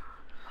first.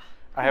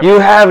 You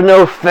have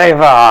no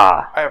favor.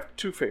 I have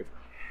two favors.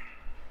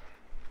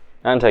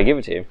 Not until I give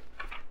it to you.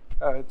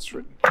 It's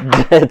written.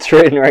 It's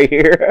written right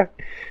here.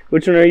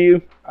 Which one are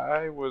you?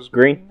 I was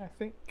Green? I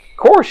think. Of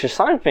course, you're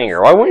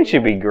Slimefinger. Why wouldn't you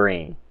be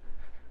green?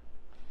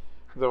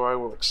 Though I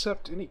will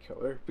accept any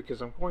color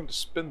because I'm going to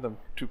spin them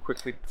too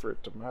quickly for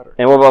it to matter.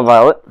 And what about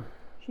Violet?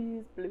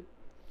 She's blue.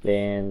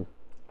 And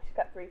She's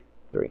got 3.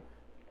 3.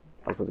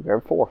 I was going to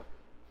grab 4.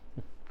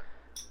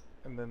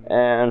 And then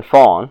And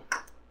Fawn.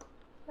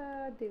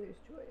 Dealer's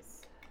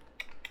choice.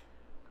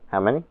 How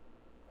many?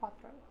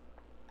 Quattro.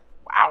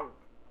 wow.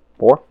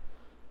 4.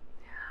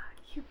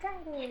 You got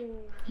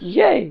it.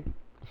 Yay!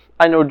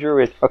 I know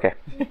Druid. Okay.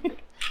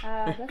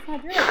 That's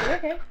not Druid,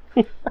 but okay.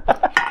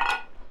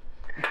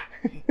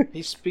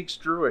 He speaks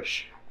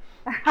Druish.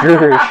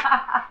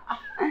 Druish.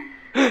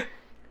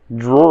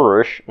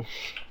 Druish.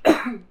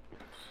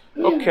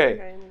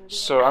 Okay,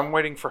 so I'm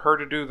waiting for her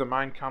to do the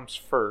mind comms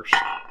first,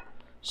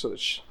 so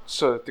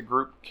that the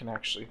group can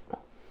actually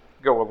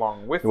go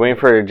along with You're waiting me.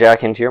 for her to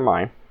jack into your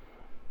mind.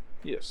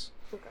 Yes.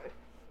 Okay.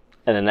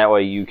 And then that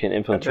way you can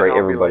infiltrate I'll be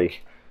everybody.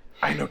 like,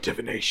 I know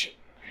divination.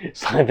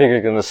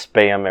 Slimefinger's going to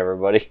spam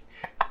everybody.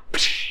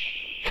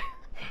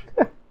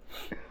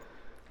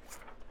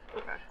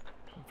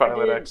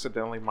 Violet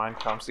accidentally mind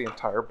comms the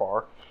entire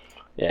bar.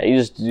 Yeah, you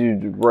just do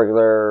the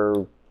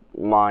regular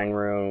mind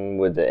room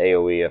with the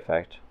AoE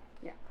effect.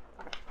 Yeah.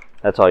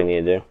 That's all you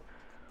need to do.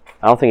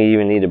 I don't think you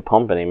even need to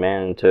pump any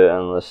mana into it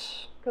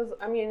unless Because,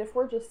 I mean, if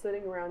we're just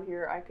sitting around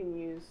here, I can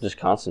use just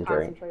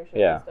concentrate. concentration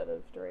Yeah. instead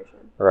of duration.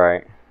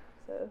 Right.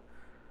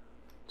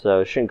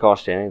 So, it shouldn't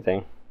cost you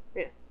anything.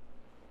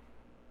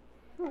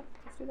 let's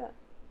do that.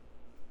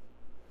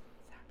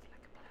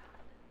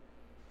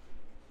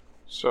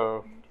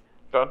 So,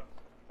 done?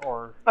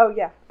 Or Oh,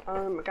 yeah.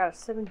 I got a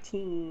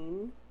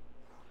 17.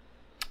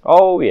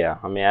 Oh, yeah.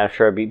 I mean, I'm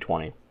sure I beat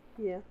 20.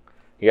 Yeah.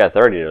 You got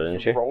 30 though,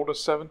 didn't you? rolled a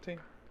 17?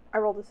 I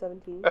rolled a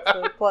 17.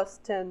 So, plus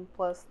 10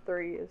 plus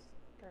 3 is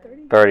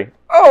 30. 30.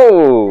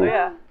 Oh! So,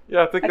 yeah.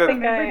 Yeah, I think that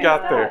I we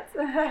got there.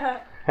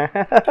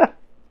 there.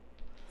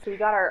 So, we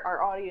got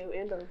our audio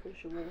and our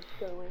visual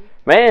going.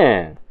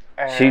 Man,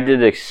 she And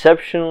did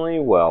exceptionally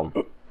well.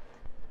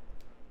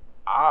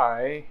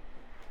 I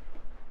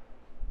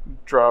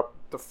dropped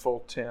the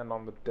full 10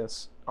 on the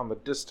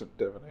distant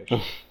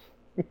divination.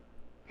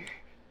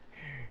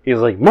 He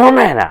was like, more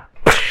mana!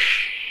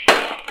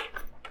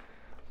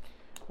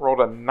 Rolled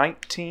a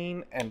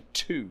 19 and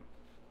 2.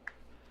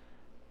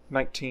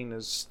 19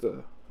 is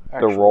the The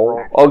actual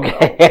roll?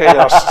 Okay.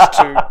 Chaos is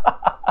 2.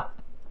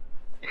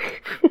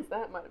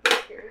 That might have been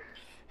scary.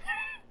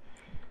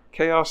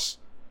 Chaos.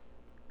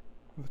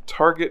 The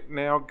target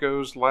now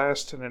goes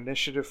last in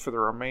initiative for the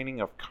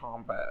remaining of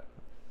combat.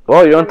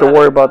 Well, you don't have to We're not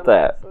worry in about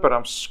combat, that. so- But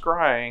I'm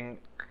scrying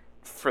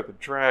for the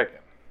dragon.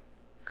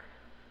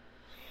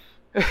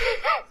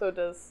 So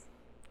does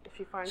if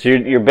you find So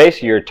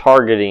you're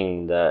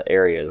targeting the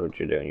area is what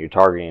you're doing. You're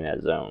targeting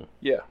that zone.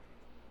 Yeah.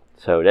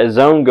 So that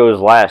zone goes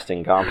last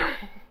in combat.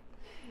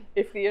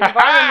 if the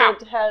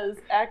environment has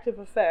active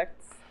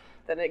effects,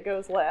 then it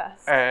goes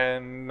last.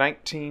 And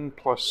 19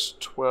 plus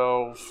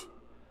 12.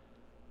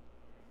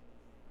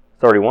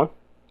 31.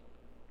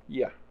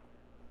 Yeah.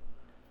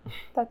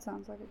 That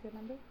sounds like a good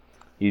number.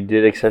 You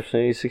did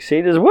exceptionally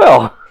succeed as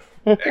well.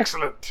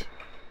 Excellent.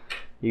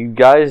 You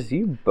guys,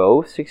 you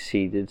both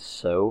succeeded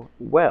so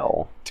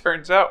well.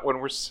 Turns out when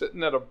we're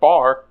sitting at a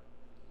bar,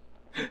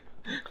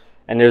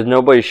 And there's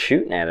nobody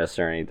shooting at us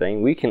or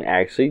anything. We can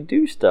actually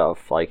do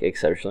stuff like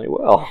exceptionally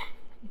well.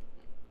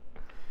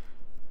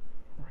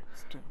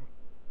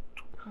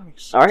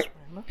 All right.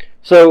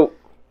 So,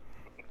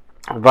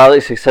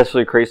 Violet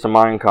successfully creates the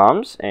mind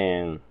comms,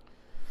 and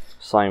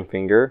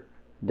Slimefinger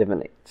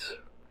divinates.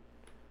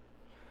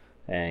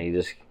 And he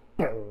just,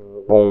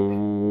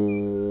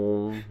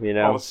 boom, you all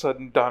know. of a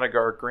sudden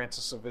Donegar grants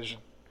us a vision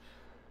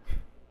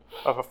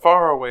of a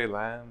faraway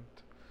land.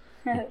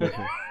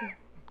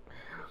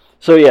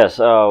 So yes,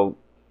 and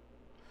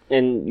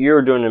you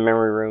were doing the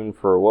memory rune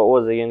for what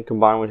was it again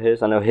combined with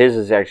his? I know his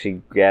is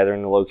actually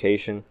gathering the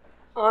location.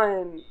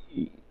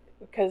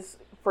 Because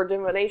for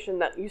divination,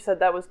 that you said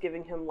that was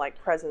giving him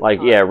like present, Like,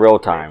 time yeah, real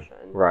time.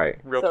 information. Right.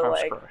 Real So, time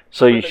like, scry.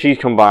 So For the- she's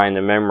combined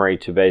the memory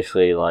to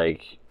basically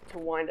like to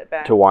wind it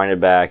back. to wind it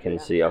back and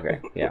Yeah. see. Okay,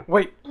 yeah.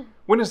 Wait,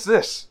 when is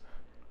this?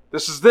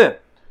 This is then.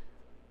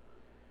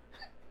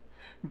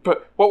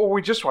 But what were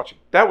we just watching?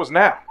 That was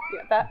now.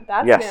 Yeah,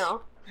 that's Yes.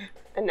 now,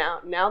 and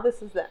now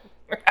this is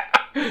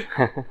then.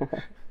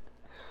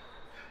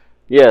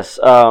 Yes.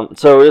 So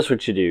this is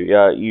what you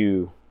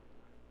do.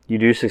 You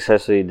do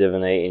successfully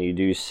divinate, and you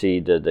do see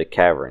the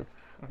cavern,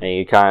 and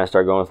you kind of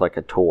start going with like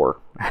a tour.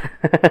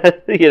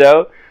 You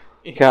know,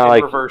 In Kinda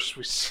like- reverse,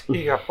 we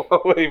see all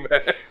the way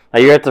back.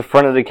 like you're at the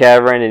front of the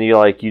cavern, and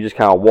you just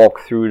kind of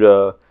walk through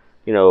the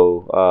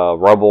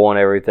rubble and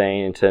everything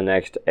into the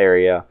next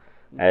area,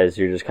 as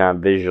you're just kind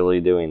of visually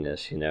doing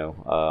this.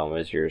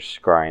 As you're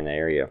scrying the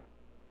area,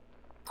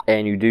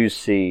 and you do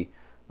see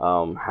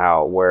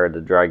where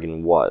the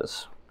dragon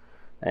was.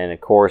 And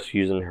of course,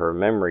 using her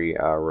memory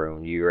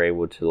rune, you were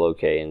able to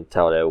locate and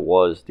tell that it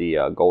was the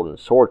Golden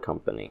Sword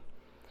Company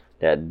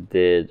that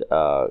did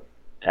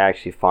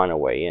actually find a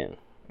way in.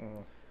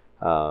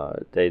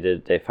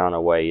 They found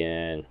a way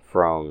in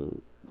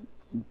from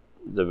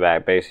the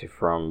back, basically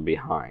from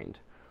behind.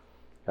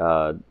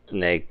 And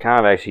they kind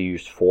of actually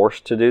used force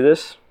to do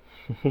this.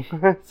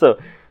 So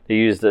they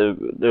used there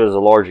was a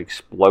large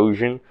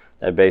explosion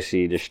that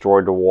basically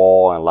destroyed the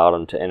wall and allowed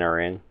them to enter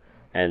in,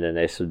 and then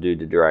they subdued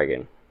the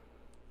dragon.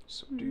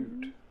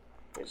 Subdued.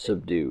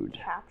 Subdued.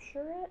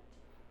 Capture it?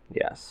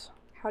 Yes.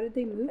 How did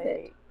they move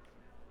it?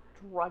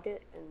 Drug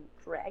it and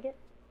drag it?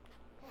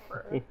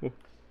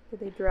 Did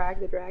they drag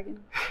the dragon?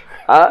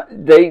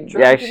 They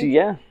Drugged actually,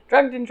 yeah.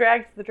 Drugged and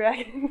dragged the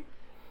dragon.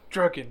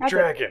 Drunken That's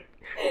dragon.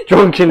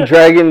 Drunken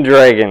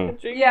dragon.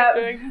 Yeah.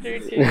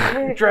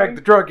 Drag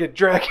the drunken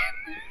dragon.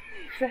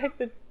 Drag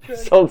the drug.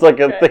 Sounds like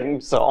a dragon.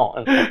 theme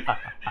song.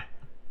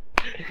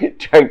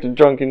 Drag the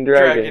drunken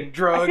dragon. Dragon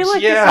drugs, I feel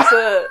like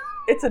yeah.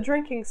 it's a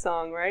drinking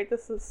song, right?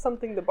 This is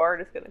something the bard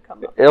is going to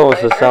come up It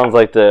almost with. just sounds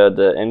like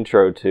the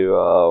intro to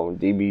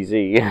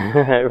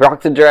DBZ.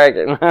 Rock the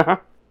dragon.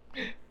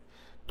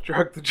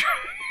 Drug the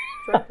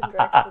Drug and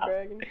drag the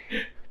dragon.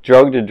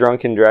 Drug the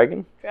drunken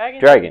dragon? Dragon.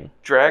 Dragon.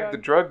 Drag the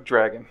drug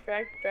dragon.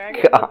 Drag the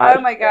dragon. God.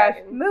 Oh my gosh.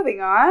 Dragon.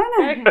 Moving on.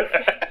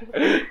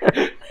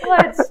 Dragon.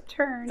 Let's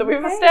turn. So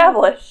we've page.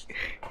 established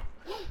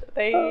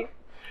they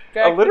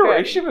drag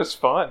Alliteration is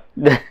fun.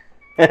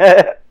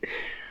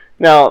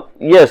 Now,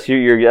 yes,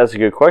 that's a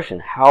good question.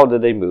 How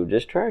did they move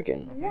this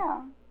dragon?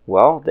 Yeah.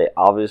 Well, they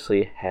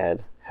obviously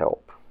had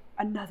help.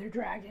 Another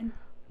dragon.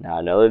 Now,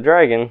 another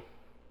dragon.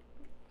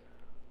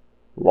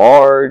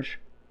 Large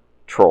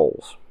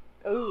trolls.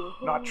 Ooh.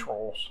 Not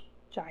trolls.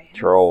 Giants.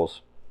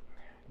 Trolls.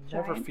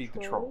 Never Giant feed the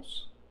trolls.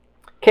 trolls.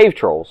 Cave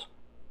trolls.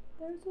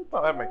 There's a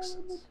Well, that makes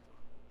troll. sense.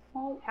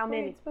 Oh, How wait,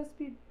 many? It's supposed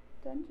to be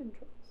dungeon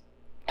trolls.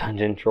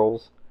 Dungeon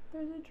trolls.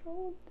 There's a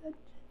troll dungeon.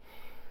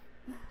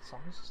 As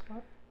long as it's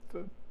not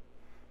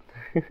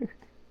the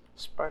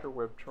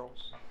spiderweb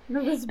trolls.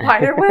 No, the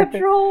spiderweb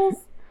trolls.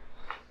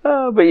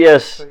 But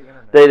yes, Say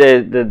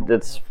internet.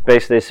 that's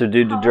basically they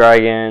subdued the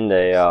dragon.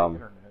 They Say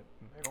internet.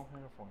 They don't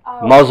have one.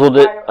 Oh, Muzzled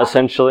it, I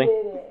essentially. did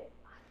it.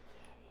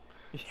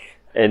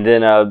 And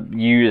then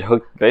you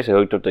basically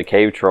hooked up the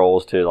cave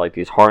trolls to like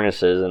these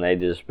harnesses, and they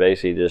just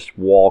basically just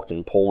walked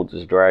and pulled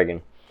this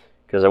dragon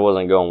because it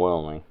wasn't going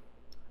willingly.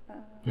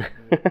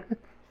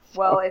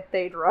 Well, if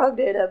they drugged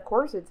it, of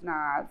course it's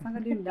not. It's not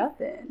gonna do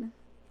nothing.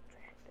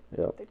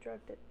 Yep. They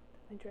drugged it.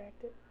 They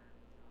dragged it.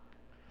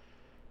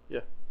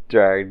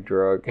 Drug.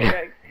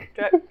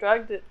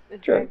 Drugged it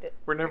and dragged it.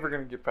 We're never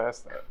going to get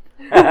past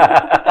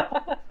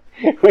that.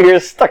 We are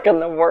stuck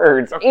in the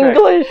words. Okay.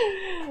 English.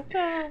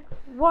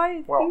 Why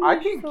is Well, I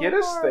English can so get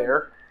us hard?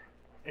 there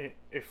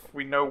if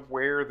we know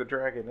where the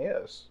dragon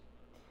is.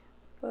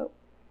 But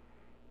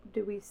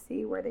do we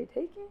see where they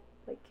take it?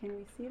 Like, can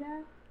we see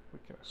that? We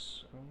can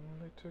assume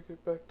they took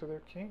it back to their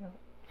camp.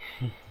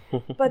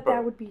 But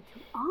that would be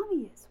too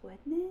obvious,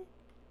 wouldn't it?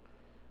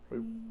 We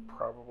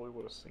probably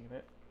would have seen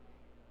it.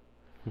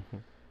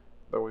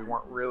 Though we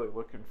weren't really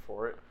looking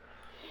for it.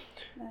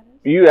 That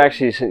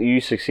is.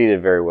 You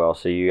succeeded very well.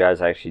 So you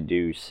guys actually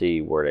do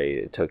see where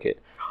they took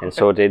it. And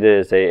so what they did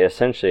is they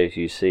essentially, as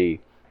you see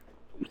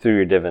through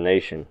your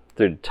divination,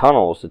 through the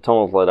tunnels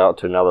led out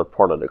to another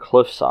part of the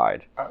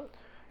cliffside. Oh.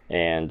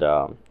 And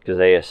because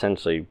they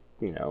essentially,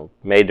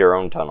 made their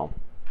own tunnel.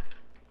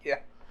 Yeah.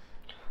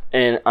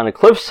 And on the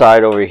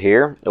cliffside over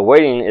here,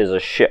 awaiting is a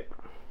ship.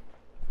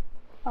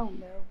 Oh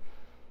no.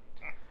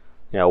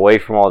 Away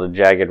from all the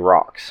jagged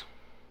rocks.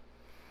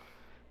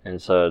 And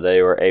so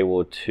they were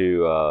able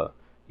to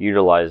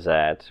utilize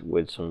that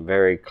with some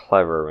very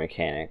clever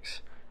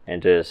mechanics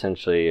and to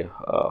essentially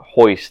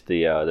hoist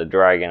the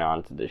dragon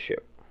onto the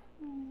ship.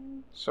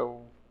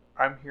 So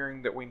I'm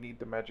hearing that we need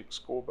the magic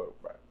school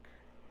boat back.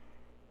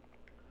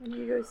 When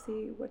you go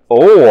see what's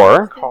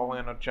Or Call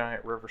in a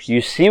giant river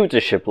you snake. see what the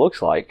ship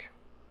looks like.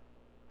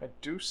 I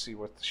do see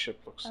what the ship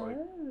looks like.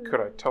 Oh. Could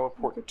I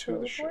teleport You could to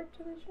the ship? teleport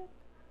to the ship?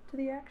 To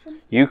the action?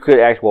 You could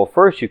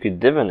first you could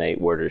divinate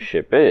where the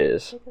ship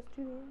is, Take us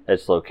to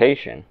its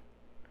location.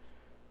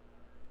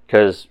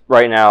 Because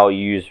right now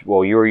you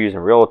were using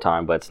real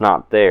time, but it's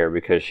not there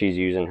because she's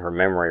using her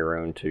memory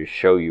rune to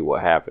show you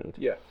what happened.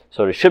 Yeah.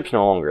 So the ship's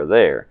no longer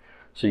there.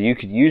 So you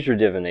could use your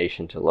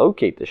divination to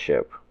locate the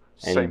ship,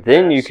 and Same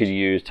then you cast. could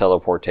use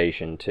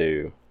teleportation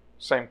to.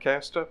 Same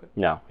cast of it?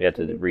 No, you have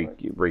to Teleport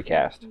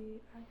recast. to the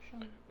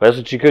action. But that's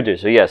what you could do.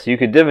 So yes, you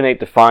could divinate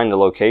to find the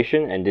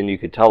location, and then you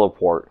could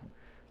teleport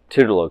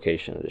to the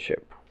location of the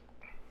ship.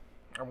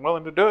 I'm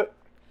willing to do it.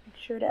 Make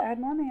sure to add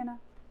more mana.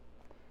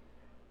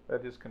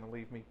 That is going to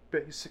leave me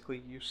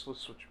basically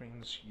useless, which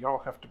means y'all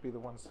have to be the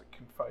ones that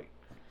can fight.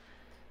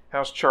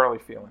 How's Charlie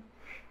feeling?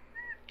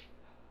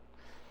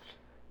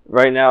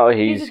 Right now,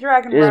 He's a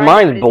dragon his rider,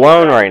 mind's but he's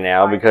blown a right dragon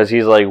now fighter. because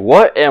he's like,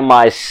 "What am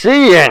I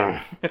seeing?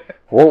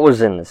 What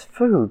was in this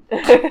food?"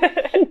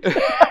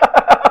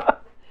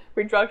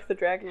 We drugged the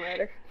dragon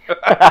rider.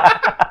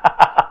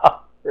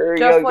 There we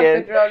Just go like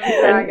again. the drug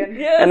dragon.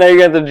 Yes. And then you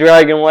got the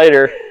dragon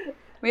later.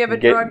 We have a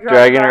Get drug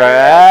dragon rider.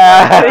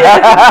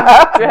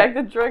 right. Drag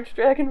the drugged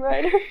dragon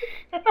rider.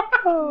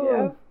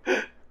 Oh.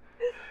 Yeah.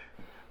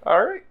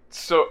 All right.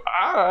 So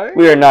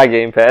We are not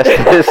getting past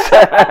this.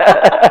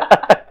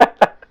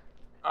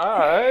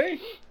 I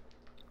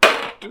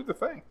do the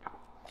thing.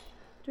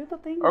 Do the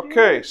thing.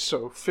 Okay,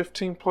 so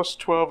 15 plus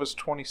 12 is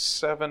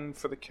 27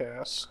 for the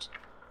cast.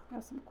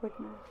 That's some quick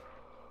math.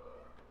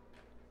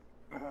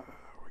 We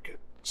get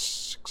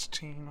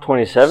 16.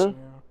 27? Yeah.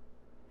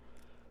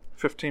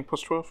 15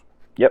 plus 12.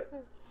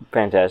 Yep.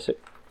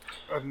 Fantastic.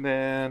 And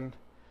then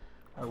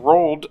I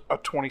rolled a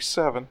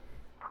 27,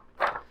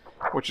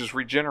 which is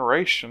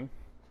regeneration.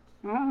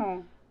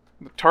 Oh.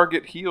 The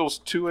target heals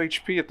 2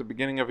 HP at the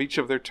beginning of each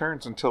of their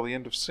turns until the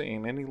end of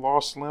scene. Any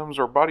lost limbs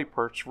or body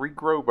parts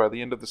regrow by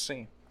the end of the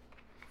scene.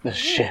 The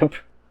ship.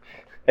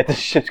 The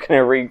ship's going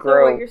to So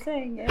regrow. what you're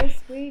saying is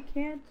we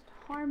can't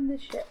harm the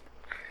ship.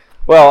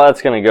 Well,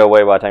 that's going to go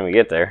away by the time we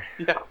get there.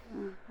 Yeah,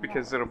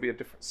 because it'll be a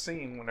different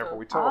scene whenever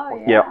we Oh,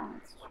 teleport. yeah. Yep.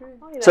 That's true.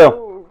 Oh, you So-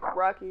 know,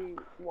 rocky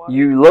water.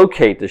 You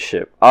locate the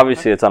ship.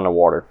 Obviously, it's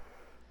underwater.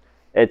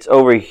 It's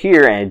over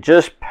here, and it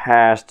just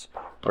passed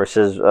where it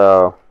says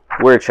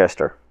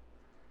Winchester.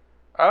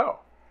 Oh,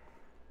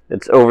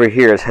 It's over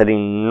here. It's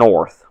heading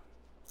north.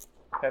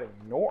 heading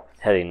north.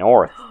 Heading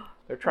north.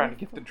 They're trying to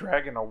get the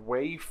dragon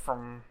away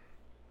from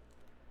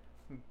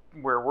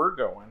where we're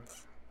going,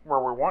 where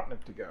we're wanting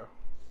it to go.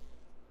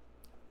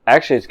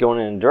 Actually, it's going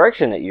in a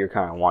direction that you're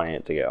kind of wanting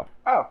it to go.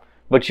 Oh,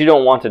 But you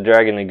don't want the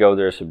dragon to go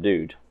there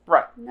subdued.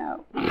 right,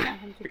 No. we want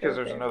him to because go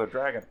there's there. another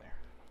dragon there.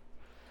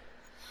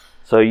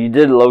 So you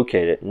did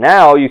locate it.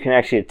 Now you can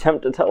actually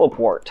attempt to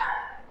teleport.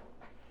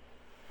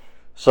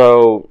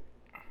 So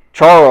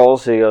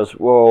Charles, he goes,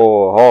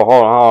 whoa, hold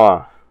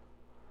on.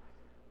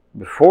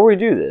 Before we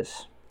do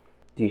this,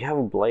 do you have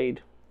a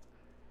blade?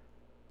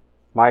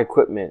 My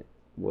equipment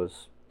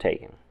was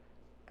taken.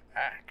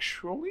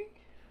 Actually,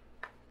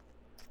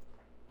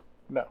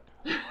 no.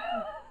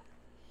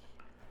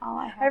 All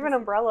I I have an is-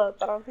 umbrella,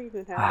 but I don't think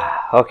you can have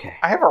that. Okay.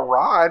 I have a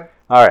rod.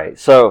 All right.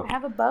 So I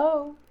have a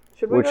bow.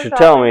 Should we what go you're shopping?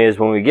 telling me is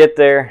when we get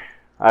there,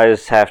 I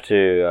just have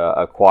to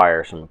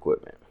acquire some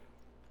equipment.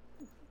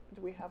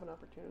 Do we have an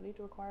opportunity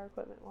to acquire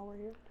equipment while we're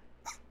here?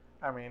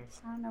 I mean,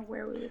 I don't know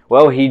where we would.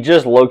 Well, he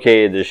just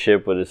located the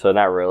ship with it, so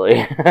not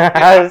really.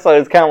 So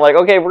it's kind of like,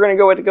 okay, we're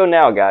going to go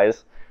now,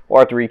 guys. Or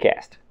have to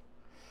recast.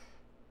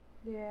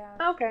 Yeah.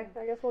 Okay,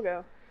 I guess we'll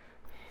go.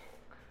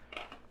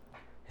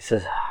 He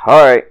says,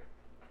 all right.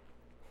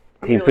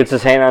 He Really? puts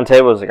his hand on the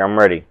table. He's like, I'm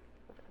ready.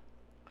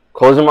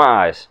 Closing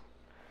my eyes.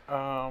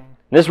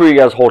 This is where you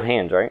guys hold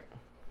hands, right?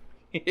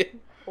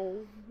 Oh.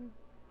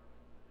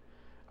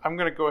 I'm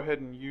going to go ahead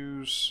and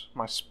use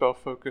my spell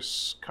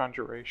focus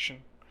conjuration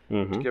to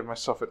Mm-hmm. give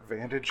myself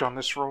advantage on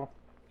this roll.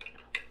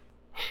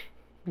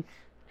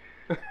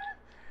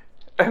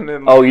 and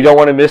then Oh, you don't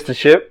want to miss the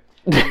ship?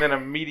 and then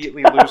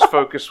immediately lose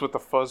focus with the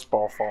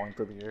fuzzball falling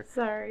through the air.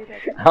 Sorry.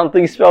 I don't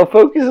think spell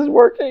focus is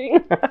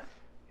working.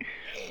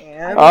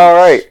 And All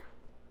right.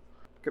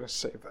 Gonna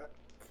save that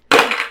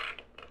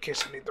in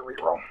case I need the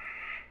reroll.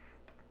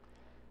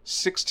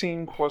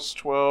 16 plus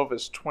 12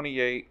 is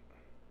 28.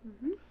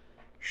 Mm-hmm.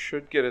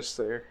 Should get us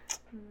there.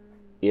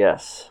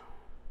 Yes.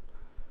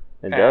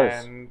 It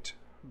does. And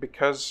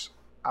because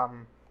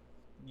I'm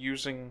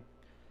using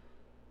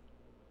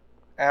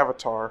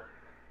Avatar,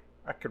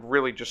 I could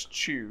really just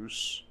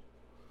choose.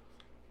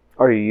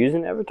 Are you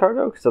using Avatar,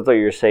 though? Because I thought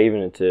you were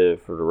saving it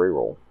for the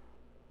reroll.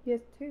 He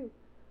has two,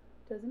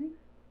 doesn't he?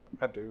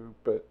 I do,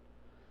 but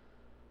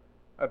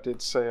I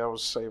did say I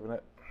was saving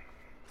it.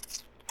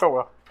 Oh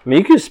well. I mean,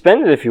 you can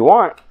spend it if you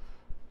want.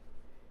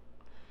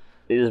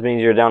 It just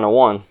means you're down to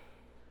 1.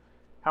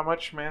 How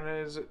much mana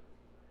is it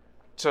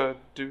to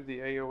do the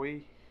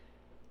AoE?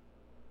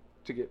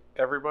 To get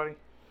everybody?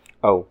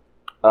 Oh.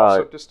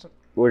 Also distant?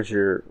 Where's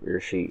your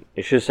sheet?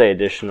 It should say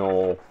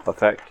additional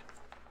effect.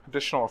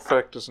 Additional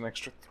effect is an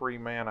extra 3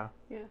 mana.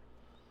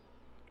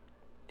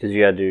 Because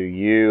you gotta do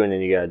you, and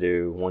then you gotta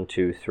do 1,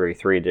 2, 3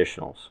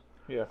 additionals.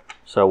 Yeah.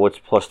 So what's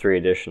plus 3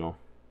 additional?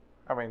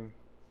 I mean,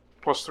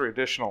 plus 3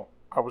 additional.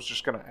 I was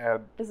just going to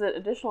add. Is it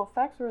additional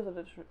effects or is it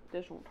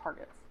additional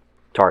targets?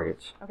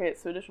 Targets. Okay,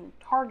 so additional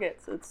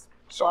targets, it's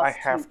So plus I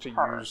have 2 to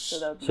per, use. So,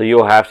 that'd be- So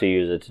you'll have to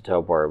use it to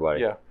teleport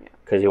everybody. Yeah.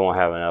 Because you won't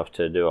have enough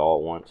to do it all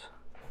at once.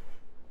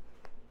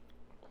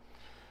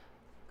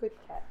 Good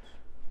catch.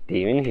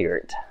 Didn't even hear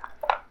it.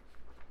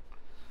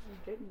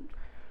 You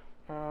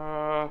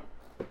didn't.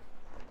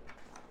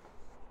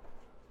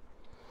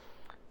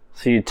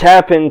 So you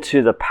tap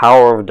into the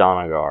power of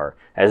Donagar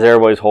as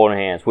everybody's holding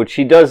hands, which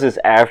he does this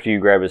after you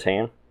grab his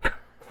hand.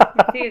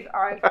 See his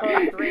eyes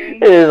glow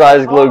green. His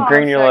eyes glow Hold on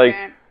green. a You're like,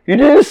 second. you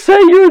didn't say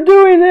you were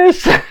doing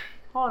this.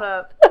 Hold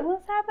up.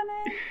 What's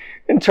happening?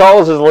 And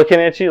Charles is looking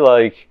at you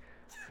like,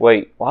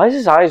 wait, why is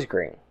his eyes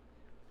green?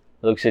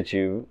 Looks at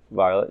you,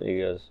 Violet, and he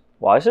goes,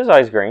 why is his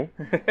eyes green?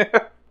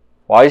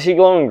 Why is he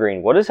glowing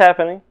green? What is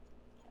happening?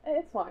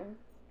 It's fine.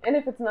 And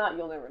if it's not,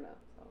 you'll never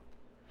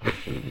know.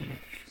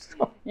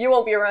 So. You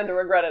won't be around to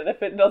regret it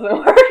if it doesn't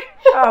work.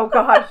 Oh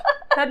gosh,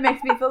 that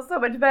makes me feel so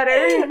much better.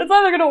 It's either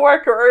going to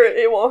work or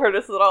it won't hurt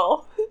us at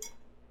all.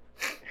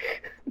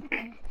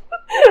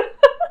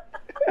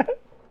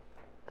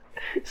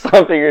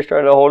 Slimefinger's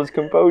trying to hold his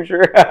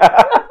composure.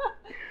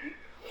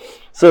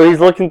 So he's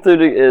looking through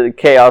the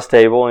chaos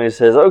table and he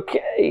says,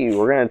 okay,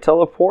 we're going to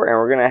teleport and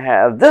we're going to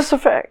have this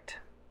effect.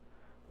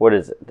 What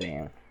is it,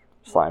 Dan?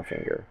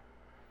 Slimefinger.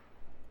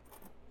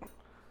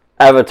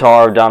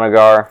 Avatar of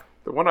Donegar.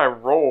 The one I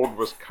rolled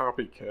was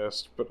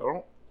Copycast, but I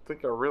don't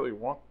think I really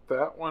want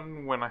that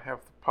one when I have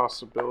the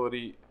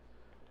possibility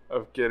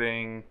of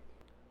getting,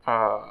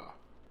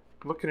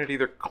 looking at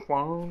either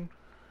Clone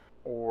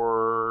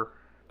or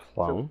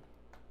Clone.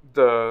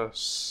 the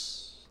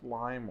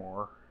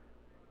Slimer.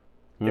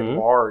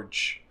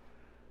 Enlarge.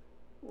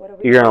 What are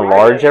we You're going to doing?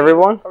 enlarge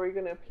everyone? Are we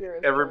going to appear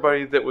as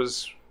Everybody that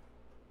was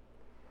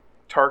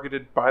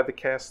targeted by the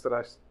cast that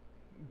I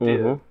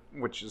did,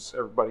 which is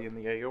everybody in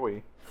the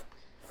AoE,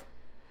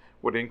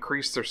 would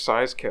increase their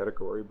size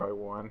category by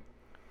 1.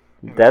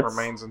 And it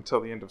remains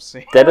until the end of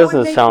scene. That That would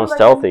doesn't make sound you like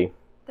stealthy.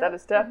 That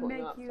is would definitely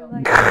make not you stealthy.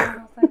 like a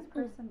normal sized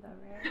person, though,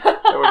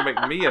 right? That would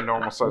make me a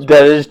normal size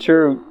That person. is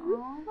true. He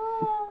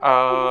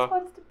just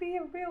wants to be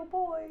a real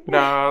boy.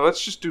 No,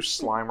 let's just do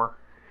Slimer.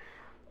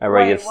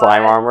 Everybody Wait, gets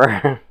slime what?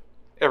 armor.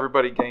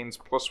 Everybody gains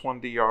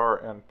 +1 DR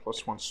and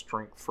 +1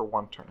 strength for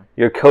 1 turn.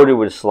 You're coated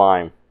with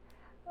slime.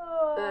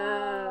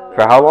 Oh.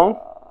 For how long?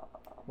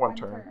 1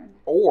 turn.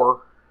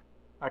 Or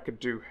I could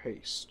do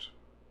haste.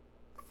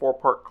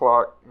 4-part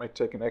clock may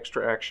take an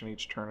extra action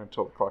each turn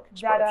until the clock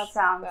expires. That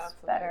sounds That's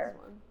the better.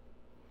 nice one.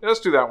 Yeah, let's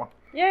do that one.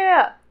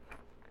 Yeah.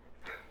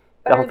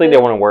 I don't think they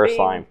want to wear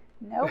slime.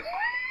 Nope.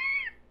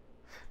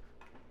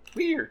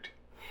 Weird.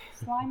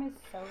 Slime is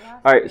so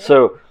last. Alright,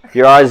 so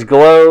your eyes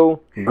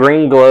glow,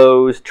 green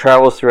glows,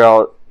 travels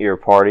throughout your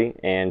party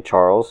and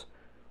Charles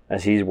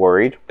as he's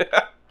worried.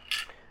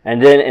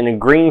 And then in a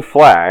green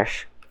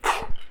flash,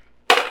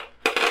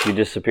 you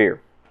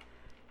disappear.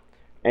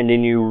 And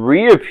then you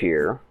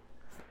reappear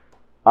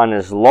on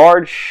this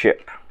large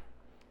ship,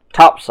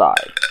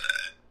 topside.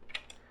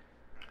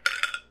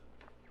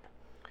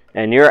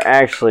 And you're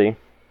actually...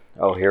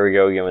 Oh, here we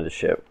go again with the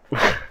ship.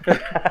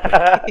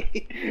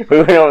 We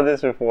went over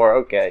this before,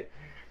 okay.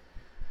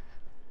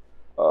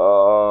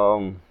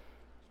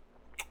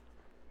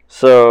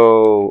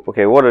 So,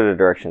 okay, what are the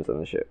directions on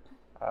the ship?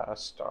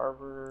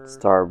 Starboard.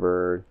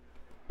 Starboard.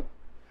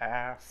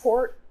 Aft.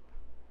 Port.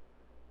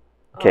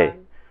 Okay,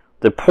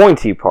 the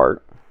pointy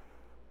part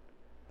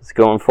is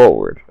going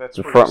forward. That's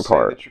the where front you say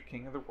part. that you're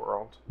king of the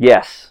world.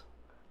 Yes,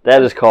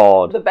 that is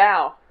called The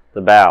bow.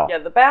 the bow. Yeah,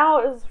 the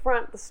bow is the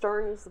front, the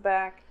stern is the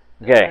back.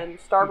 Okay. And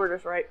starboard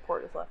is right,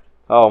 port is left.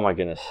 Oh my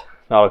goodness,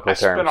 nautical I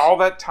terms. spent all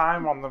that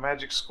time on the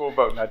Magic School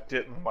Boat and I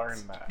didn't learn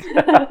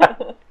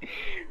that.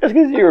 That's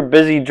because you were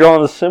busy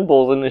drawing the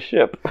symbols in the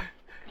ship.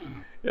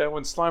 Yeah,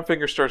 when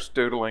Slimefinger starts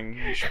doodling,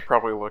 you should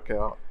probably look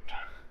out.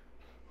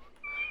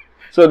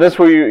 So that's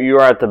where you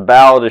are at the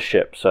bow of the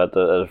ship, so at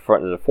the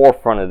front, the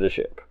forefront of the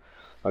ship.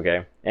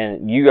 Okay,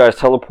 and you guys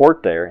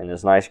teleport there in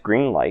this nice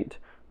green light.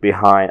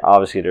 Behind,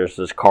 obviously, there's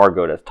this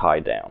cargo that's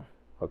tied down.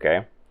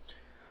 Okay.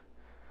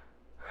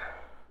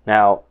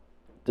 Now,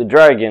 the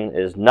dragon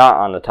is not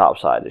on the top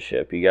side of the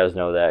ship. You guys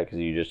know that because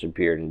you just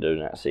appeared and do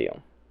not see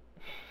him.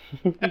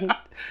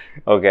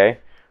 Okay,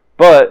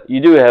 but you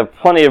do have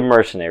plenty of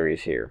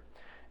mercenaries here,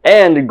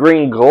 and the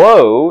green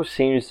glow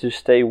seems to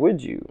stay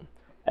with you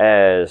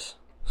as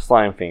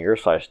Slimefinger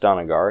 /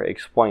 Donegar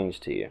explains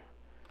to you.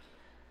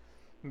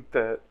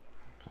 That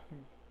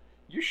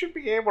you should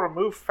be able to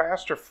move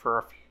faster for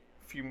a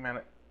few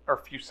minutes or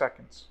a few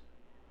seconds.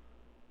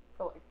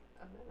 For like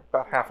a minute.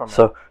 About half a minute.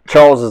 So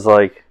Charles is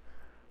like,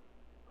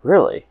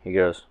 really? He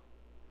goes,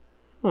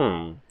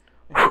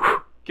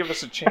 Give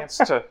us a chance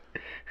to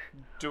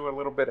do a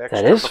little bit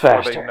extra That is before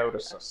faster. they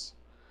notice us.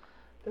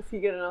 Does he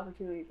get an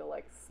opportunity to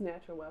like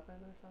snatch a weapon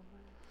or something?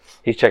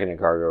 He's checking the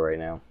cargo right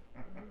now.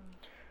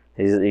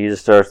 He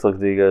just starts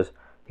looking. He goes,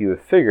 you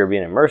would figure,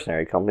 being a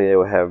mercenary company, they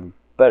would have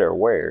better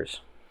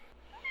wares.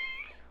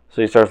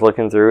 So he starts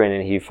looking through, and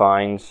then he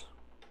finds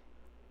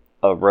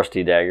a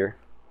rusty dagger.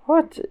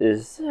 What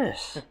is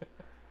this?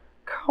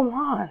 Come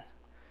on.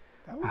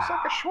 That looks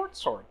like a short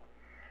sword.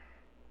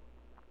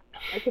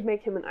 I could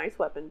make him an ice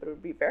weapon, but it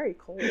would be very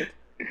cold.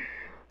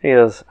 He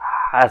goes,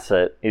 that's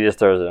it. He just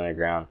throws it on the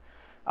ground.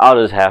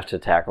 I'll just have to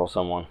tackle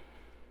someone.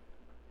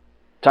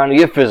 Time to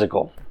get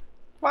physical.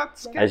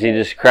 Let's get As he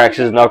just cracks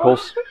his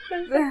knuckles.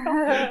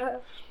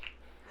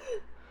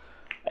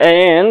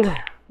 And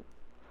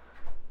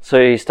so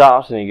he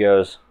stops and he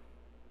goes,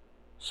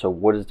 so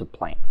what is the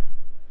plan?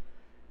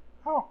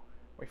 Oh,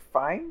 we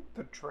find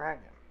the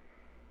dragon.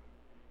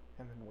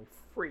 And then we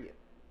free it.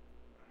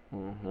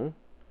 Mm-hmm.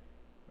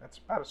 That's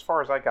about as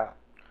far as I got.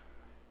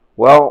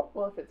 Well,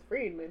 Well, if it's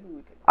freed, maybe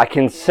we could. I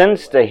can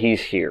sense that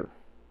he's here.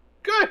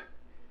 Good!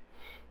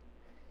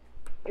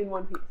 In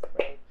one piece,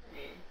 right? I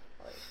mean,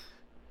 like,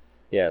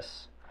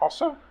 Yes.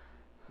 Also,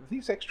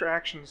 these extra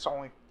actions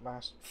only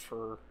last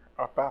for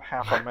about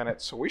half a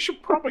minute, so we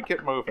should probably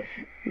get moving.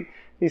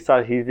 He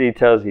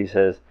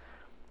says,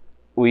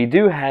 we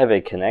do have a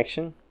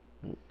connection.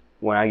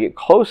 When I get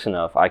close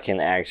enough, I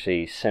can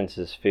actually sense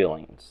his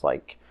feelings,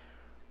 like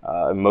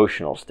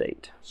emotional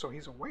state. So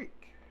he's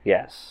awake.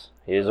 Yes,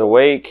 he is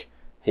awake.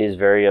 He's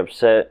very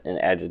upset and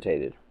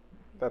agitated.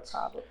 That's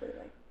Probably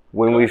like.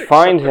 When we Except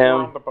find if we're him,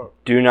 on the boat.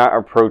 do not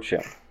approach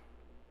him.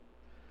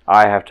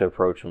 I have to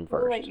approach him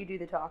We'll let first. you do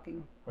the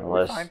talking. When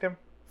Unless- we find him,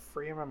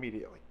 free him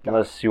immediately. Got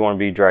Unless you want to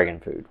be dragon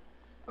food.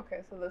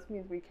 Okay, so this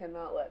means we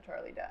cannot let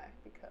Charlie die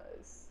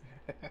because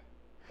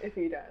if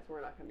he dies,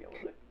 we're not going to be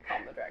able to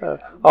calm the dragon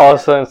down. All of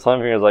a sudden,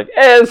 Slimefinger's like,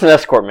 it's an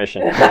escort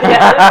mission.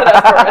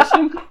 Yeah, it's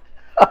an escort mission.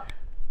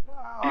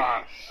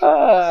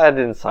 Ah, I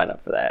didn't sign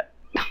up for that.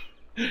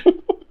 you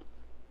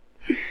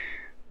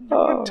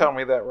can tell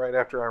me that right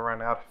after I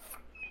run out.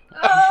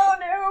 Oh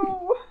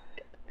no!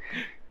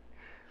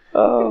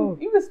 Oh.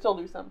 You can still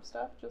do some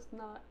stuff, just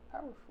not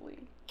powerfully.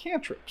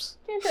 Cantrips.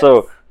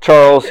 So,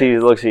 Charles, he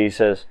looks at you, he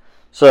says,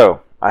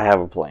 so, I have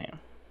a plan.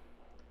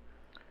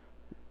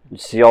 You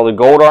see all the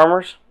gold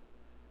armors?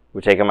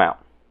 We take them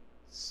out.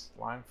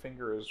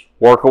 Slimefinger is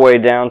Work our way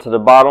down to the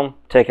bottom,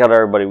 take out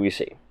everybody we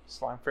see.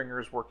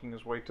 Slimefinger is working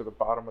his way to the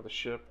bottom of the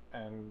ship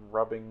and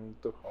rubbing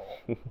the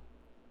hull.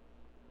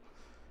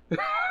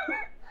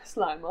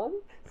 Slime on,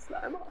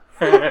 slime off.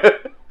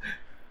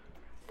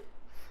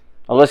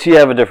 Unless you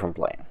have a different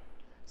plan.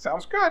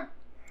 Sounds good.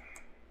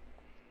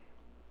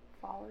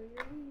 Follow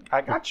your lead.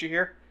 I got you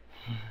here.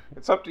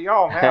 It's up to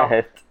y'all now.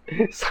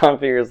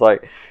 Slimefinger's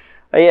like,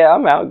 oh, yeah,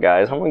 I'm out,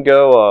 guys. I'm going to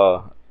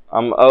go,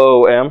 I'm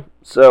OOM.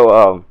 So,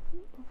 I'm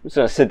just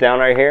going to sit down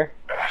right here.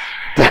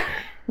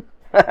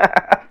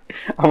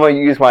 I'm going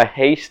to use my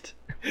haste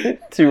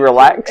to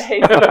relax.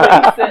 Hey, so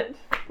sit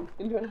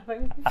and do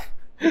nothing.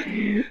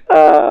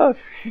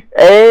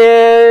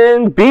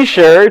 And be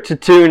sure to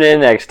tune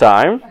in next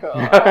time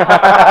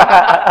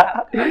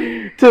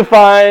to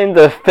find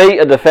the fate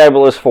of the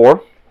Fabulous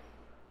Four.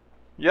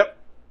 Yep.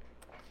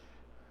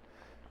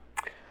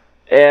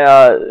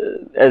 As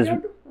Did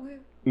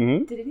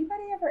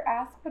anybody ever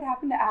ask what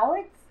happened to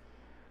Alex?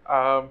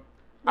 I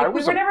Like, we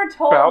was were never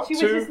told. about She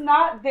was to. just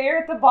not there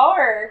at the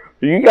bar.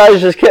 you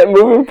guys just kept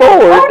moving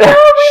forward.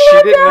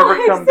 She didn't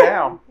ever come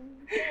down.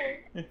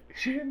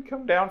 She didn't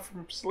come down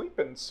from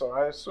sleeping, so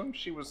I assumed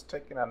she was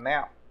taking a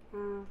nap.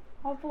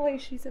 Hopefully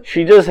she's okay.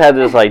 She just had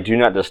this like do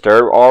not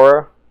disturb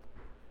aura.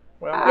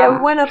 Well, Yeah,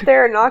 we went up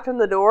there and knocked on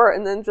the door,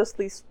 and then just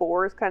these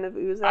spores kind of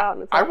ooze out,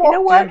 and it's I like, you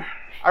know what?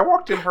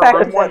 walked in her Back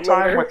room to one that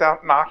time later.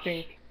 without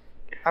knocking.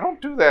 I don't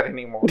do that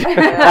anymore.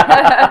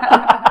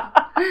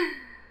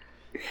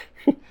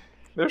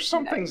 There's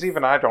some things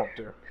even I don't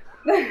do.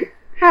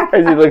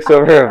 As he looks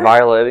over at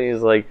Violet, and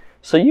he's like,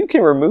 "So you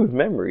can remove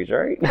memories,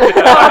 right?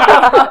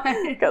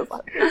 Because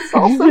I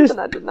saw You something just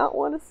I did not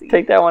want to see.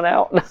 Take that one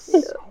out." So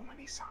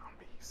many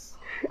zombies.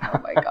 Oh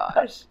my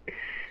gosh.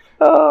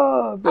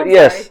 Oh, but I'm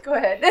yes. sorry. Go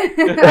ahead.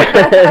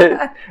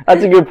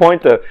 That's a good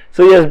point, though.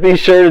 So, yes, be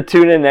sure to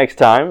tune in next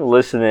time.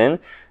 Listen in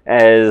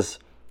as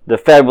the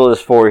Fabulous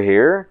Four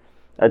here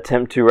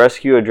attempt to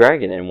rescue a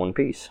dragon in one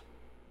piece.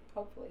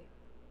 Hopefully.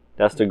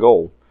 That's the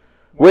goal.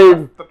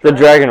 With the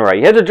Dragon Rider.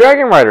 You had the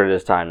Dragon Rider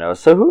this time, though,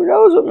 so who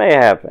knows what may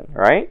happen,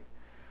 right?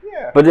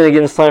 Yeah. But then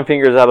again,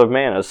 Slimefinger's out of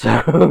mana, so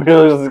who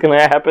knows what's going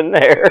to happen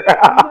there?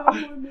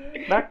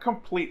 Not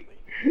completely.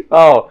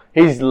 Oh,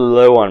 he's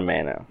low on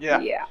mana.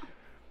 Yeah.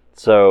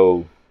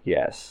 So,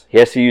 yes. He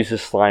has to use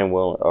his slime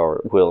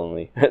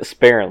willingly.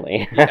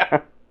 Sparingly.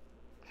 Yeah.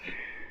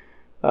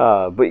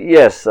 But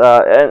yes,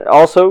 and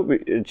also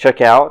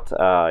check out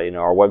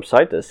our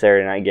website, the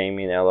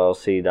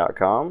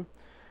SaturdayNightGamingLLC.com.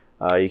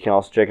 You can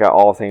also check out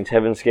all things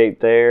Heavenscape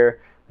there.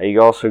 You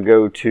can also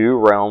go to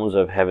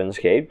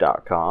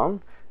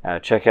realmsofheavenscape.com.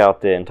 Check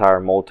out the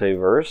entire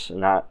multiverse,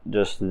 not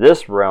just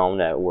this realm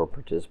that we're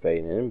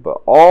participating in,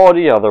 but all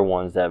the other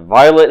ones that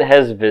Violet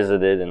has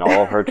visited in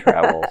all of her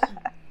travels.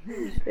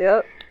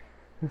 Yep,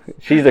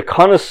 She's a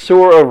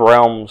connoisseur of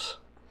realms.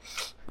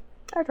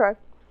 I tried.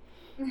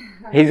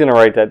 He's going to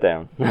write that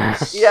down.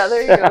 Yeah,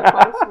 there you go.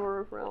 Connoisseur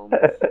of realms.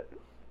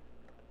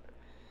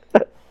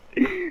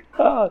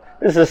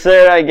 This is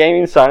Saturday Night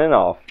Gaming signing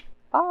off.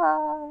 Bye.